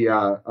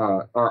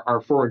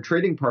 our foreign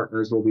trading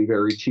partners will be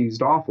very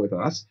cheesed off with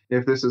us.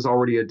 If this is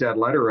already a dead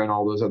letter in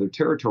all those other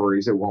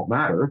territories, it won't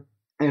matter.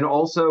 And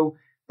also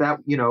that,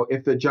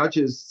 if the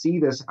judges see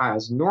this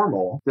as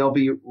normal, they'll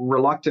be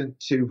reluctant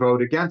to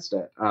vote against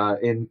it.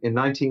 In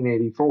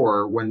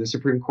 1984, when the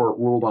Supreme Court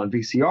ruled on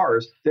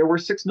VCRs, there were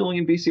 6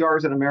 million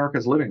VCRs in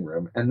America's living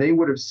room, and they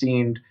would have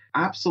seemed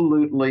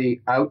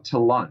absolutely out to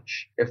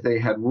lunch if they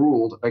had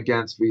ruled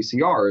against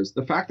VCRs.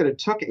 The fact that it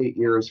took 8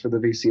 years for the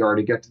VCR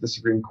to get to the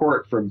Supreme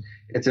Court from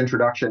its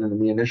introduction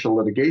and the initial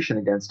litigation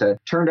against it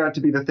turned out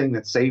to be the thing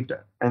that saved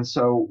it. And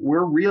so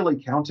we're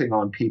really counting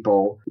on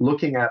people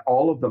looking at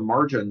all of the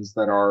margins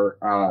that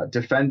are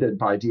defended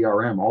by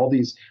DRM, all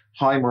these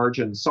high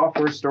margin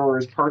software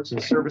stores, parts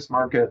and service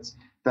markets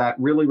that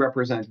really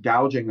represent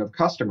gouging of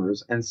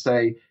customers, and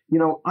say,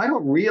 I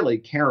don't really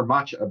care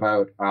much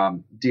about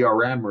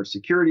DRM or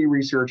security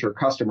research or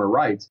customer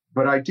rights,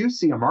 but I do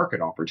see a market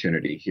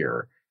opportunity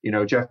here.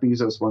 Jeff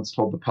Bezos once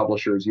told the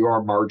publishers,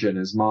 your margin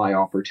is my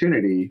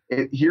opportunity.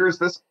 Here's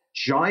this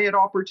giant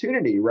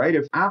opportunity, right?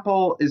 If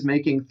Apple is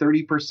making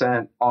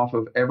 30% off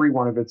of every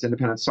one of its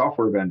independent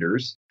software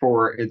vendors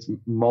for its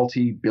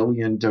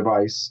multi-billion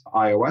device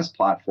iOS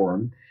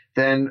platform,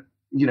 then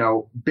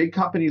big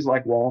companies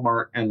like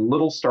Walmart and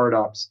little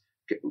startups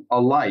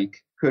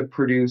alike could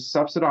produce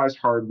subsidized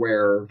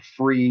hardware,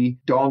 free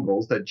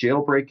dongles that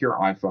jailbreak your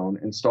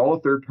iPhone, install a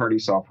third-party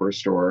software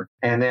store,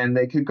 and then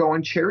they could go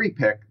and cherry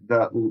pick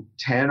the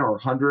 10 or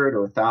 100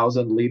 or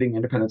 1,000 leading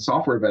independent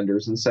software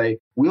vendors and say,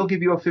 we'll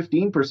give you a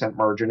 15%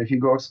 margin if you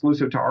go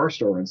exclusive to our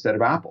store instead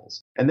of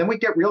Apple's. And then we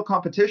get real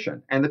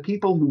competition. And the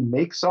people who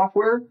make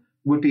software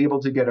would be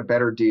able to get a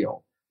better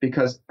deal.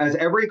 Because as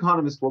every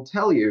economist will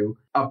tell you,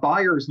 a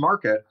buyer's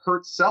market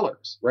hurts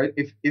sellers, right?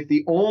 If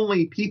the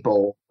only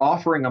people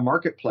offering a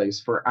marketplace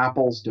for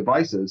Apple's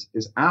devices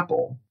is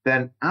Apple,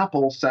 then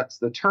Apple sets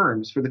the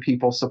terms for the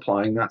people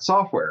supplying that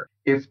software.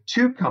 If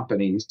 2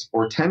 companies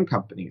or 10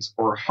 companies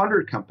or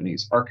 100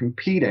 companies are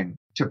competing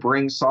to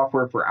bring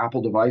software for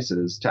Apple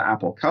devices to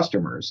Apple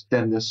customers,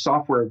 then the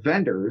software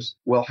vendors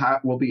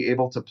will be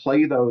able to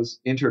play those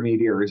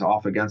intermediaries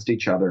off against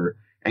each other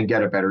and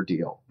get a better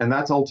deal. And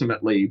that's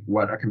ultimately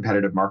what a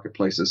competitive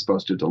marketplace is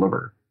supposed to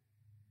deliver.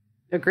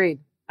 Agreed.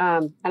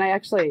 And I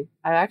actually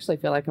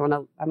feel like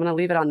I'm gonna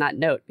leave it on that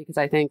note, because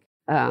I think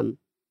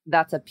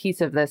that's a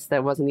piece of this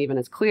that wasn't even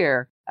as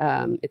clear.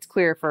 It's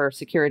clear for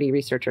security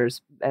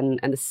researchers,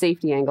 and the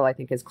safety angle, I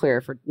think, is clear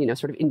for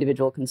sort of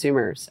individual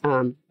consumers.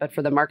 But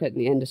for the market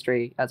and the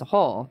industry as a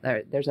whole,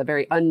 there's a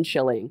very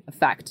unchilling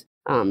effect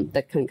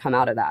that can come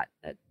out of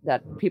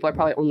that people are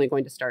probably only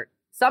going to start.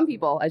 Some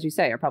people, as you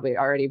say, are probably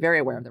already very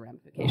aware of the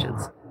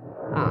ramifications,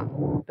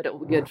 but it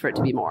will be good for it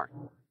to be more.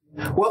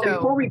 Well,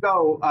 before we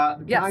go,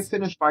 can I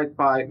finish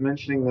by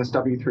mentioning this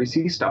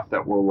W3C stuff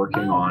that we're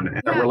working on,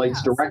 and that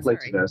relates directly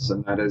to this,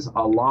 and that is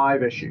a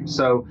live issue.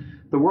 So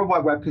the World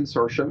Wide Web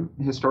Consortium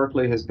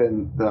historically has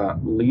been the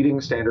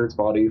leading standards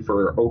body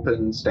for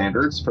open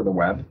standards for the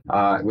web.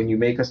 When you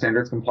make a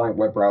standards compliant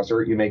web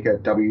browser, you make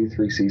it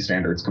W3C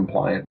standards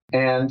compliant.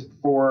 And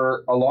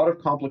for a lot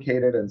of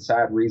complicated and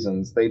sad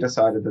reasons, they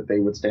decided that they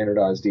would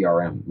standardize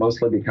DRM,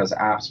 mostly because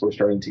apps were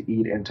starting to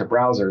eat into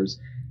browsers,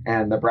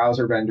 and the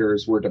browser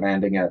vendors were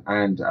demanding it,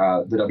 and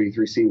the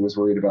W3C was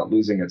worried about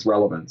losing its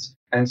relevance.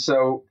 And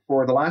so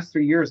for the last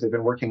 3 years, they've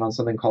been working on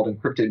something called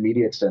encrypted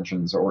media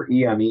extensions, or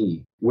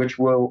EME, which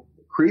will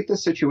create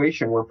this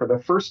situation where for the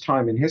first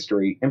time in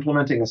history,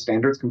 implementing a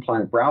standards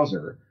compliant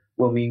browser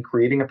will mean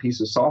creating a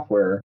piece of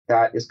software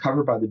that is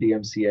covered by the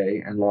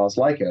DMCA and laws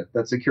like it,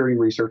 that security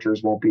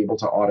researchers won't be able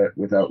to audit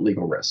without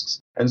legal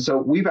risks. And so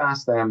we've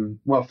asked them,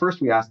 well,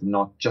 first we asked them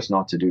not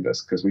to do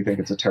this, because we think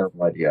it's a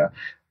terrible idea.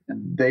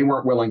 They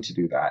weren't willing to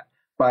do that.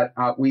 But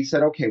we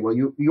said, okay, well,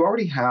 you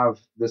already have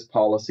this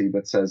policy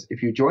that says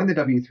if you join the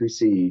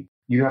W3C,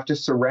 you have to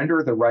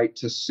surrender the right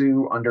to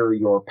sue under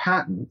your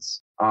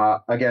patents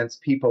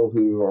against people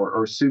who,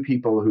 or sue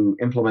people who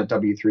implement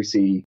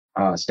W3C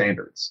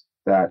standards.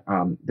 That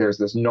there's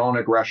this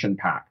non-aggression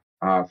pact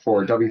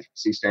for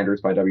W3C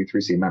standards by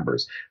W3C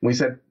members. And we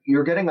said,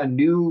 you're getting a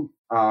new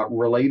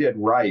related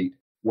right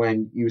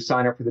when you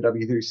sign up for the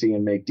W3C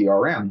and make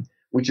DRM,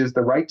 which is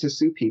the right to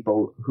sue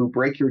people who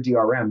break your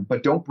DRM,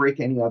 but don't break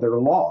any other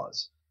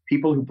laws.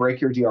 People who break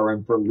your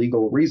DRM for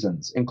legal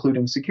reasons,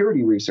 including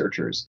security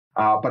researchers,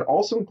 but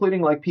also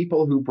including like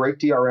people who break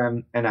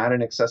DRM and add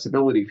an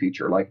accessibility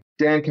feature, like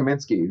Dan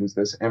Kaminsky, who's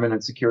this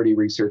eminent security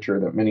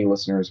researcher that many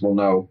listeners will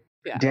know.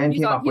 Yeah,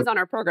 he's on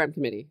our program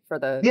committee for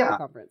the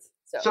conference.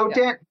 So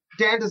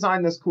Dan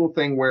designed this cool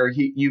thing where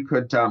you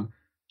could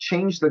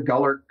change the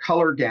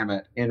color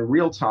gamut in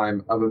real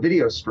time of a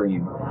video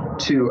stream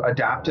to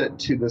adapt it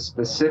to the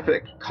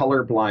specific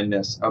color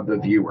blindness of the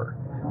viewer.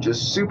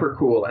 just super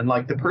cool. And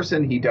like the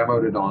person he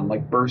demoed it on,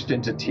 like burst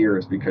into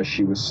tears because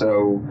she was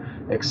so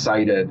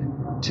excited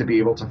to be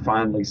able to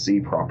finally see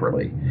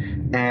properly.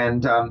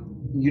 And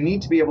you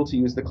need to be able to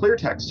use the clear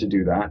text to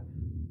do that.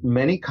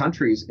 Many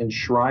countries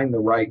enshrine the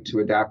right to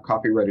adapt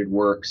copyrighted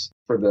works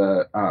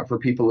for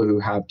people who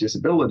have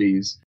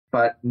disabilities,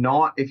 but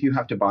not if you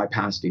have to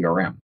bypass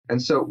DRM.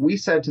 And so we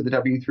said to the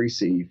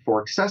W3C,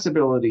 for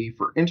accessibility,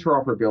 for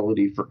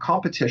interoperability, for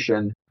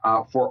competition,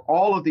 for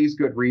all of these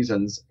good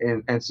reasons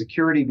and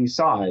security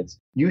besides,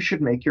 you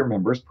should make your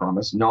members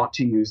promise not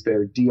to use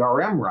their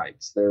DRM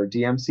rights, their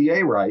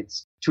DMCA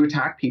rights, to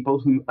attack people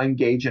who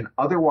engage in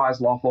otherwise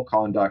lawful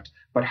conduct,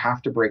 but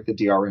have to break the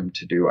DRM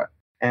to do it.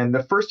 And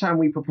the first time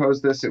we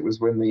proposed this, it was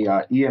when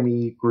the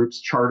EME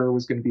group's charter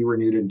was going to be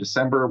renewed in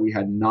December. We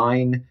had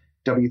 9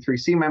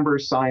 W3C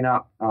members sign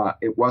up.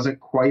 It wasn't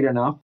quite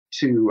enough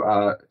to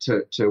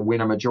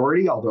win a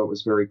majority, although it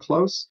was very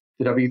close.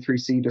 The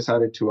W3C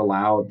decided to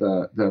allow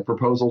the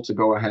proposal to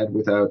go ahead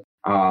without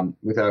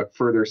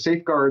further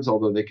safeguards,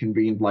 although they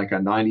convened like a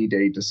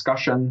 90-day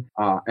discussion.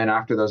 And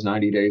after those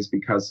 90 days,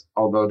 because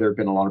although there had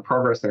been a lot of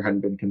progress, there hadn't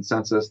been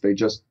consensus, they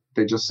just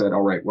said,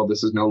 all right, well,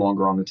 this is no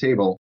longer on the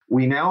table.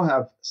 We now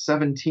have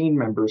 17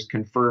 members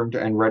confirmed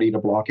and ready to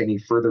block any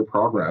further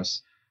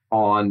progress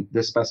on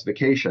this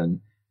specification.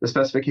 The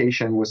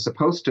specification was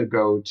supposed to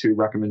go to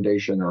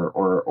recommendation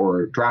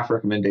or draft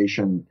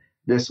recommendation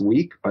this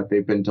week, but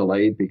they've been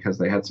delayed because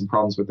they had some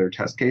problems with their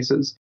test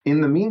cases. In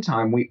the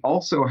meantime, we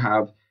also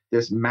have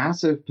this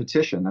massive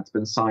petition that's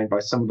been signed by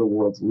some of the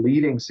world's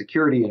leading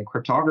security and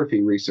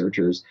cryptography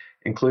researchers,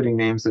 including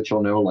names that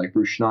you'll know like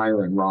Bruce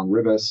Schneier and Ron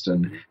Rivest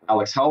and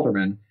Alex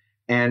Halderman.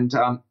 And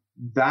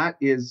that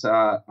is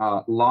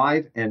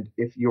live. And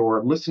if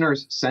your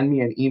listeners send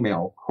me an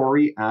email,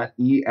 Cory@EFF.org,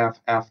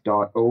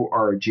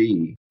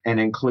 and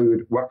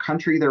include what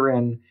country they're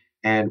in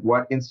and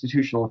what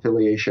institutional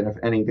affiliation, if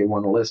any, they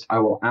want to list, I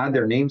will add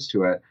their names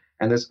to it.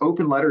 And this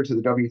open letter to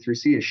the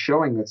W3C is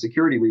showing that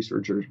security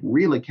researchers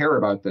really care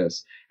about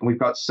this. And we've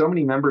got so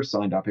many members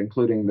signed up,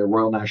 including the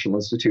Royal National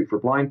Institute for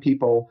Blind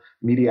People,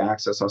 Media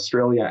Access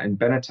Australia, and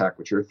Benetech,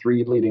 which are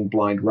 3 leading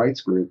blind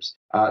rights groups,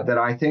 that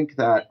I think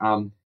that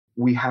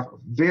we have a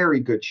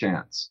very good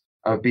chance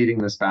of beating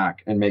this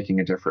back and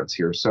making a difference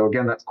here. So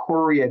again, that's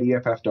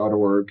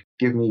Cory@EFF.org.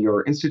 Give me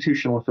your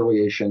institutional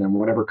affiliation and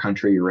whatever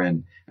country you're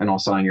in, and I'll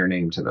sign your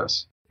name to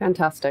this.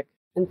 Fantastic.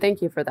 And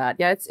thank you for that.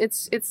 Yeah,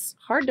 it's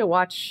hard to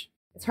watch.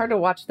 It's hard to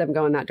watch them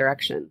go in that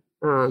direction.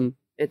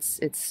 It's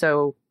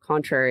so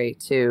contrary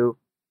to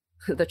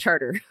the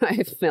charter,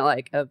 I feel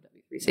like, of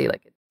W3C.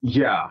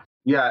 Yeah,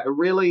 it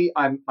really,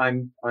 I'm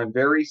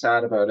very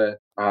sad about it.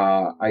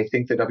 I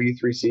think the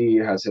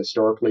W3C has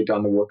historically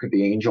done the work of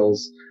the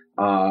angels.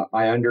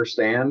 I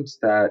understand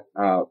that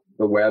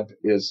the web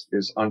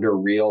is under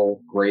real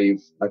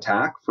grave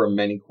attack from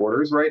many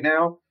quarters right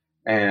now,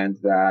 and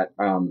that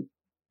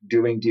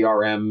doing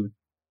DRM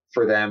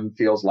for them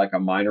feels like a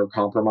minor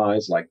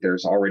compromise. Like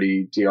there's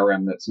already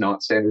DRM that's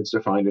not standards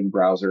defined in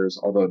browsers,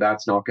 although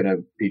that's not going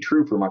to be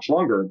true for much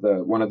longer.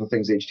 One of the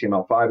things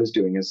HTML5 is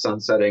doing is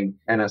sunsetting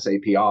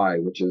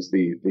NSAPI, which is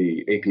the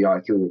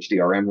API through which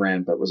DRM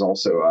ran, but was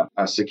also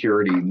a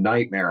security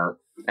nightmare.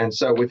 And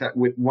so with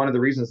one of the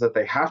reasons that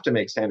they have to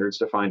make standards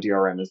define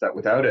DRM is that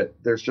without it,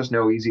 there's just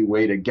no easy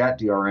way to get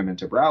DRM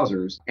into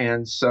browsers.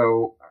 And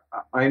so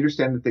I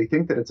understand that they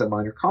think that it's a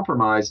minor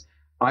compromise.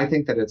 I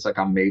think that it's like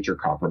a major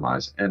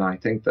compromise, and I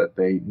think that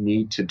they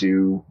need to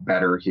do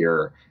better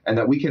here, and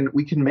that we can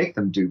make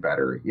them do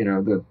better. You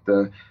know,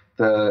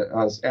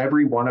 as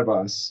every one of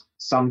us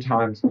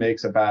sometimes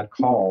makes a bad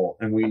call,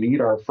 and we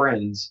need our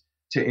friends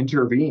to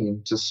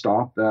intervene to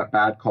stop that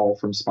bad call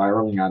from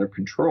spiraling out of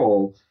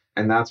control.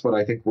 And that's what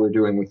I think we're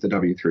doing with the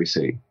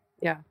W3C.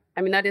 Yeah,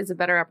 I mean, that is a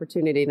better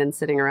opportunity than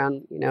sitting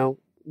around,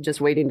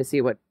 just waiting to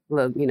see what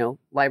the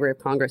Library of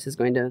Congress is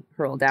going to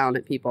hurl down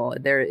at people.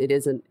 It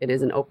is an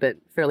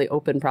fairly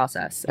open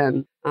process,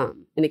 and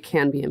it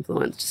can be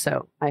influenced.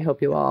 So I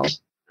hope you all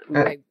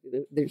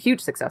there's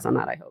huge success on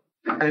that, I hope.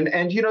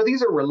 And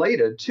these are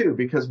related too,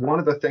 because one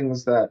of the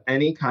things that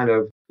any kind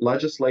of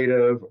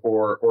legislative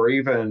or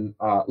even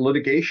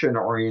litigation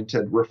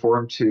oriented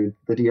reform to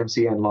the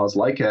DMCA and laws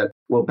like it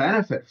will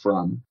benefit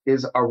from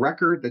is a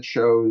record that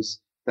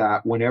shows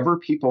that whenever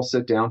people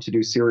sit down to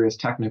do serious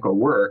technical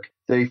work,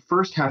 they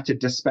first have to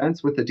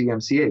dispense with the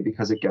DMCA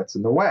because it gets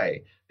in the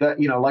way. That,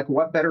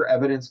 what better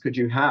evidence could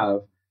you have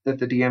that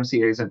the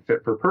DMCA isn't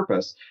fit for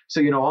purpose?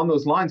 So, on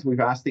those lines, we've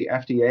asked the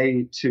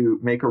FDA to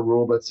make a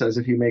rule that says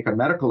if you make a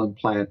medical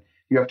implant,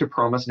 you have to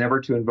promise never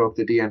to invoke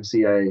the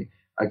DMCA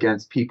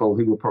against people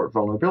who report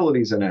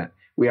vulnerabilities in it.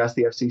 We asked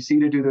the FCC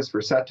to do this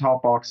for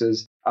set-top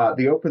boxes.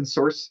 The Open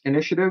Source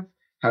Initiative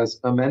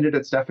has amended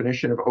its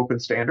definition of open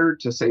standard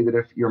to say that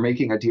if you're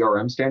making a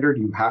DRM standard,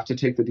 you have to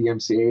take the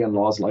DMCA and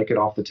laws like it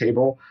off the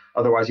table.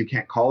 Otherwise, you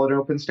can't call it an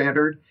open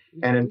standard.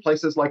 And in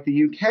places like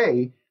the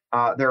UK,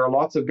 there are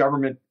lots of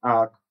government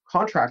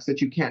contracts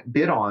that you can't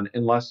bid on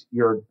unless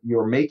you're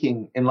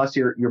making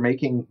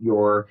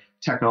your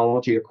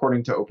technology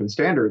according to open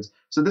standards.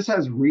 So this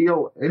has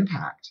real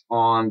impact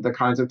on the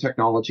kinds of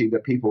technology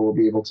that people will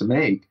be able to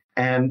make.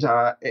 And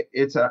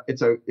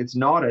it's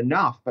not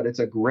enough, but it's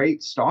a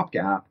great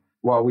stopgap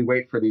while we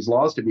wait for these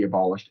laws to be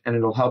abolished, and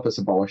it'll help us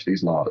abolish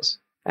these laws.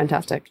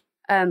 Fantastic.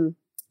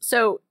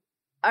 So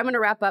I'm going to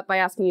wrap up by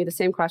asking you the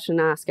same question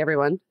I ask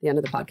everyone at the end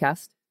of the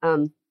podcast.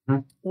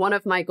 One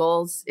of my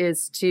goals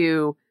is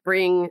to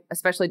bring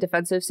especially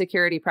defensive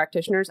security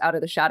practitioners out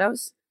of the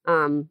shadows.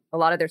 A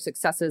lot of their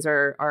successes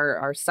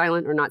are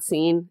silent or not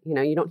seen.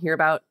 You don't hear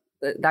about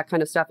that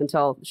kind of stuff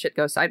until shit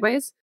goes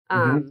sideways.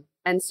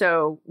 And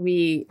so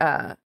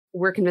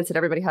we're convinced that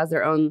everybody has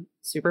their own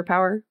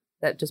superpower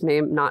that just may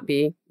not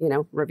be,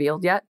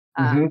 revealed yet.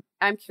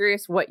 I'm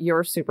curious what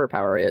your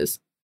superpower is.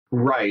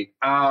 Right.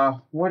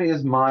 What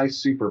is my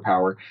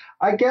superpower?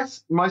 I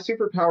guess my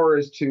superpower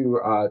is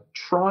to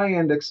try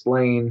and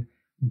explain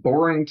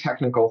boring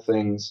technical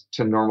things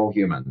to normal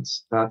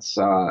humans. That's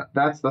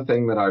the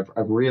thing that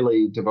I've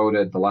really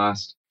devoted the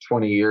last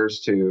 20 years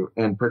to,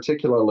 and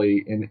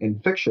particularly in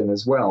fiction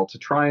as well, to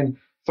try and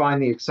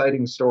find the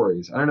exciting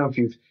stories. I don't know if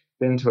you've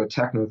been to a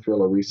techno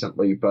thriller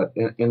recently, but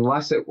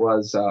unless it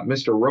was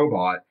Mr.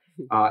 Robot,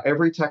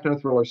 every techno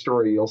thriller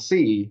story you'll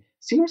see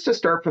seems to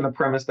start from the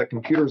premise that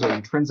computers are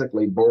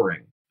intrinsically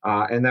boring,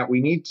 and that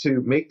we need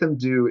to make them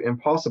do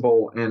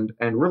impossible and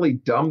really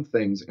dumb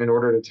things in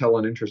order to tell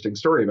an interesting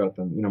story about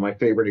them. My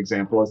favorite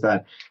example is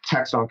that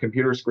text on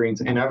computer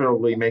screens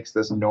inevitably makes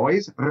this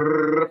noise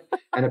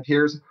and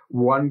appears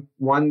one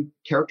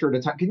character at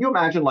a time. Can you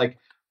imagine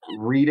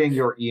reading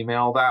your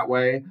email that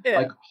way?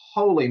 Yeah.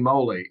 Holy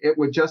moly, it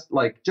would just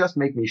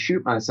make me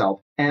shoot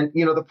myself. And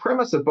the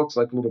premise of books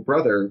like Little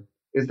Brother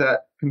is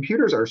that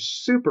computers are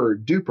super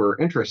duper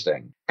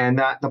interesting, and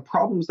that the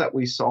problems that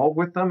we solve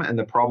with them and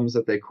the problems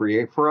that they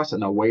create for us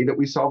and the way that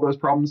we solve those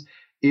problems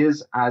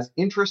is as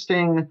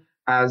interesting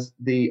as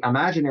the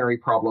imaginary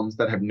problems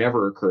that have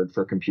never occurred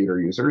for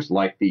computer users,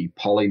 like the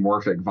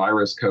polymorphic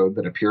virus code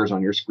that appears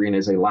on your screen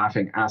as a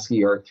laughing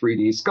ASCII art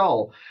 3D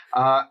skull.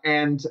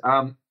 And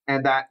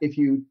that if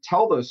you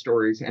tell those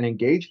stories and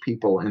engage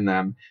people in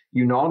them,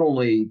 you not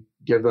only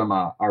give them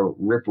a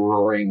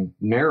rip-roaring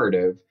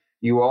narrative,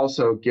 you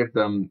also give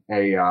them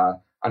an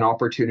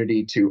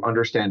opportunity to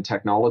understand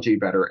technology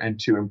better and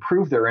to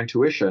improve their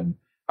intuition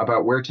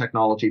about where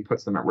technology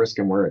puts them at risk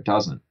and where it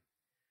doesn't.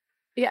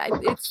 Yeah,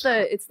 it's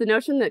the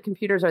notion that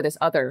computers are this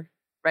other,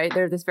 right?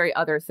 They're this very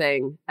other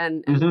thing,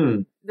 and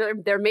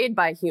they're made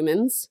by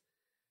humans,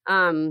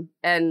 and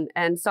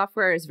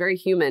software is very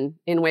human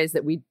in ways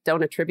that we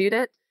don't attribute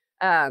it.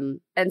 And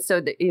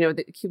so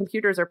the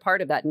computers are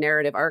part of that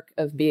narrative arc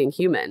of being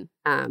human,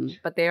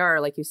 but they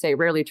are, like you say,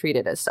 rarely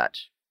treated as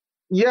such.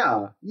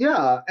 Yeah.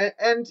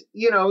 And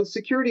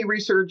security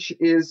research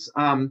is,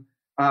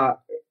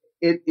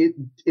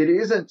 it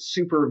isn't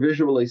super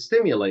visually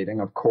stimulating,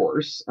 of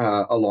course.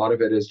 A lot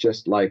of it is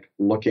just like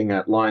looking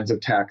at lines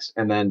of text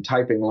and then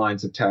typing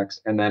lines of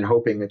text and then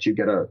hoping that you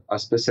get a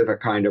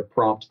specific kind of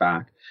prompt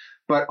back.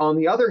 But on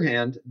the other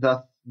hand,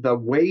 the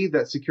way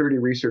that security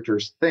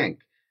researchers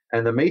think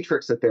and the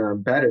matrix that they're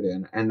embedded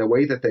in and the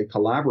way that they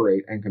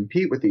collaborate and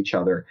compete with each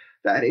other,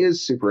 that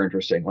is super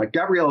interesting. Like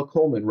Gabriella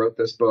Coleman wrote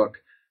this book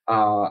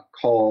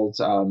called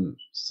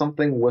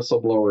something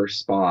Whistleblower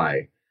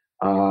Spy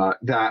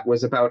that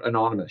was about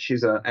Anonymous.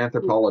 She's an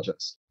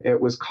anthropologist.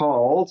 It was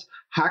called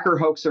Hacker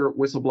Hoaxer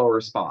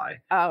Whistleblower Spy.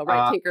 Oh,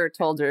 right. Tinker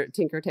Tailor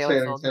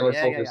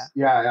Soldier.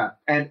 Yeah.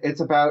 And it's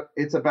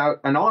about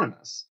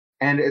Anonymous.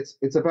 And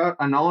it's about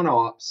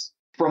AnonOps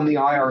from the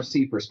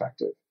IRC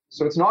perspective.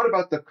 So it's not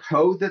about the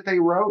code that they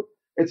wrote.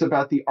 It's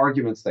about the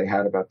arguments they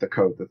had about the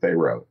code that they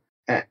wrote.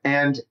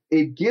 And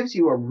it gives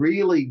you a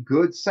really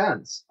good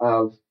sense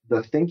of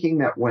the thinking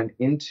that went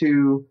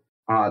into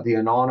the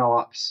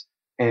AnonOps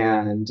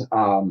and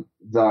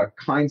the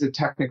kinds of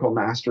technical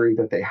mastery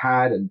that they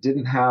had and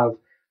didn't have.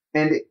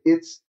 And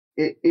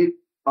it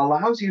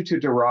allows you to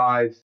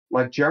derive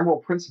general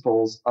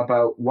principles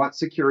about what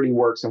security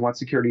works and what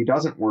security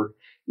doesn't work,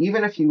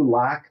 even if you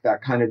lack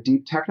that kind of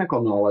deep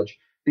technical knowledge,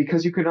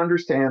 because you can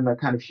understand the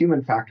kind of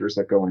human factors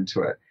that go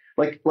into it.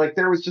 Like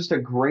there was just a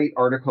great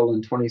article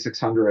in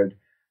 2600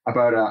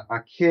 about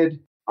a kid,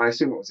 I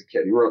assume it was a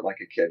kid, he wrote like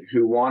a kid,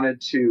 who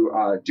wanted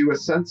to do a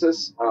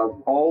census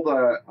of all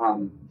the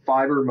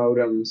fiber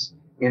modems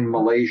in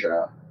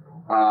Malaysia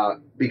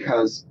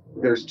because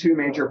there's two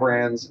major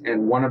brands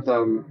and one of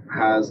them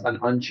has an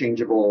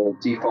unchangeable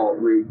default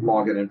root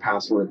login and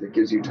password that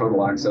gives you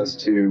total access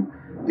to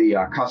the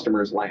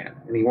customer's LAN.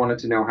 And he wanted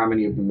to know how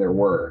many of them there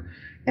were.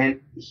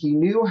 And he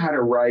knew how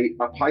to write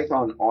a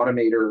Python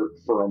automator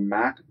for a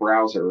Mac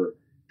browser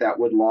that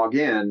would log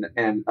in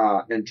and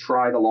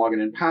try the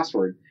login and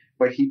password.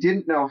 But he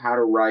didn't know how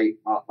to write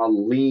a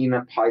lean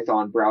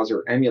Python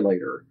browser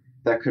emulator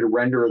that could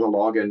render the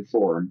login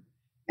form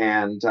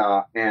and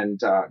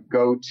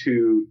go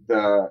to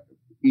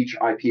each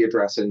IP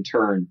address in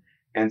turn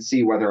and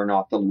see whether or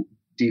not the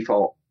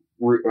default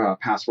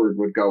password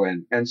would go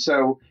in. And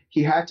so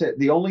he had to,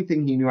 the only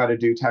thing he knew how to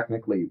do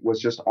technically was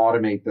just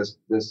automate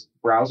this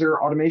browser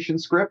automation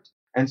script.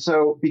 And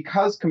so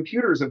because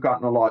computers have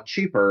gotten a lot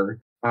cheaper,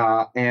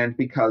 and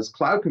because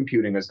cloud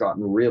computing has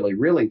gotten really,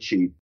 really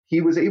cheap, he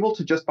was able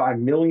to just buy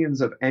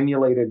millions of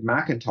emulated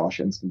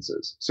Macintosh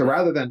instances. So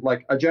rather than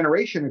like a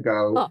generation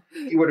ago,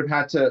 he would have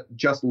had to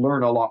just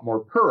learn a lot more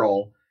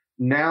Perl.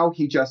 Now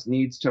he just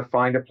needs to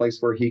find a place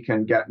where he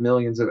can get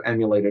millions of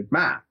emulated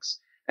Macs,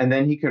 and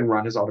then he can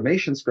run his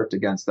automation script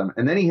against them.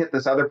 And then he hit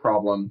this other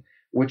problem,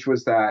 which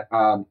was that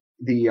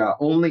the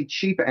only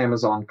cheap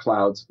Amazon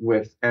clouds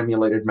with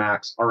emulated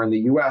Macs are in the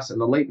US, and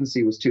the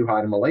latency was too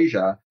high to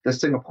Malaysia. The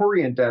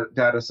Singaporean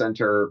data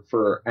center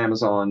for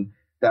Amazon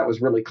that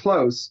was really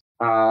close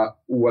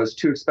was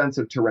too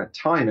expensive to rent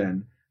time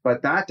in.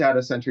 But that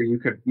data center, you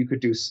could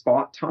do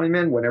spot time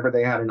in whenever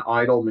they had an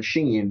idle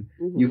machine.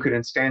 Mm-hmm. You could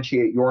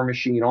instantiate your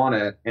machine on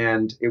it,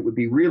 and it would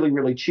be really,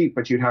 really cheap,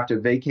 but you'd have to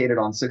vacate it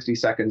on 60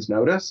 seconds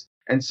notice.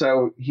 And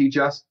so he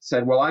just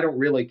said, well, I don't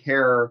really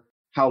care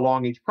how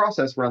long each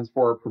process runs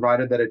for,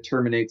 provided that it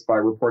terminates by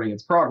reporting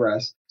its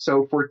progress.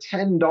 So for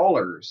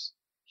 $10,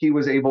 he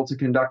was able to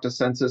conduct a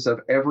census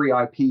of every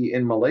IP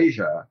in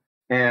Malaysia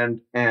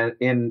and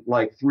in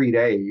like 3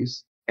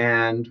 days,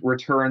 and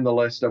return the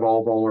list of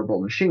all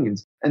vulnerable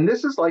machines. And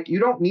this is like, you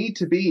don't need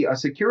to be a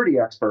security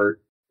expert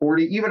or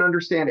to even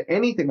understand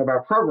anything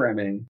about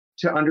programming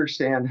to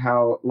understand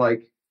how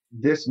like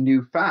this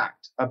new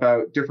fact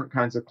about different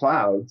kinds of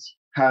clouds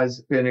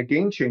has been a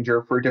game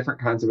changer for different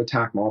kinds of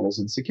attack models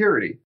and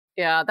security.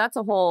 Yeah, that's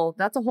a whole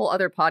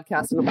other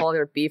podcast and a whole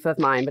other beef of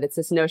mine. But it's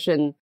this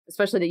notion,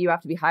 especially that you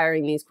have to be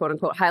hiring these quote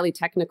unquote highly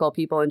technical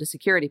people into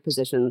security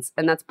positions.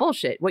 And that's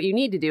bullshit. What you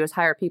need to do is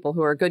hire people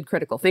who are good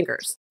critical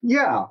thinkers.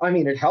 Yeah, I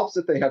mean, it helps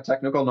if they have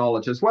technical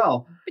knowledge as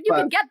well. But you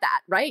can get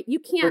that, right? You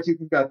can't. But you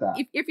can get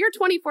that. If you're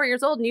 24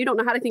 years old and you don't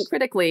know how to think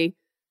critically,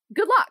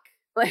 good luck.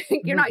 Like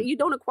you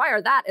don't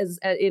acquire that as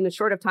in as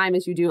short of time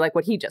as you do like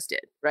what he just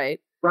did, right?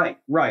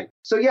 Right.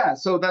 So yeah,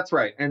 so that's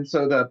right. And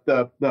so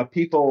the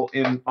people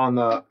on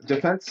the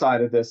defense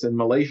side of this in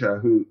Malaysia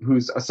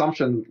whose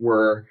assumptions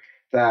were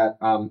that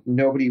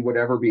nobody would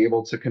ever be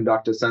able to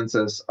conduct a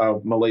census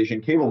of Malaysian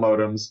cable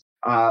modems,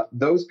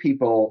 those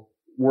people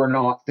were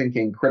not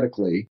thinking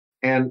critically.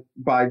 And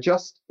by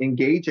just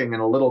engaging in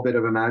a little bit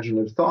of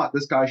imaginative thought,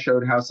 this guy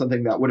showed how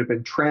something that would have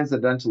been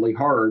transcendentally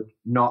hard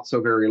not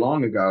so very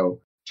long ago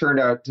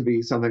turned out to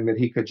be something that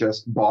he could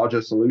just bodge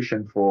a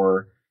solution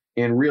for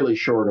in really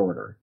short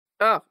order.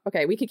 Oh,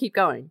 okay. We could keep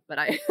going, but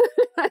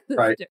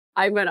right.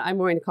 I'm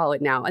going to call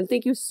it now. And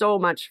thank you so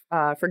much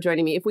for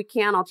joining me. If we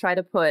can, I'll try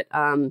to put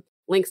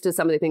links to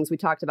some of the things we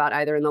talked about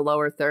either in the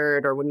lower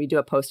third or when we do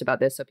a post about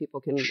this so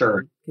people can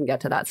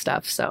get to that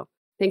stuff. So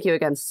thank you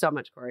again so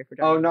much, Cory, for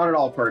joining me. Oh, not at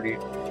all, Courtney.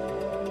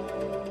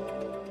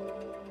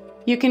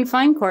 You can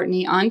find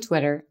Courtney on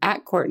Twitter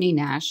at Courtney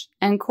Nash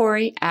and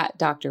Cory at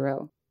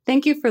Doctorow.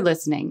 Thank you for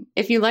listening.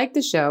 If you like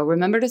the show,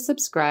 remember to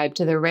subscribe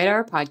to the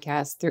Radar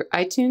podcast through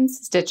iTunes,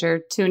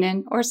 Stitcher,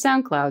 TuneIn, or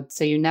SoundCloud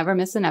so you never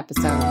miss an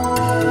episode.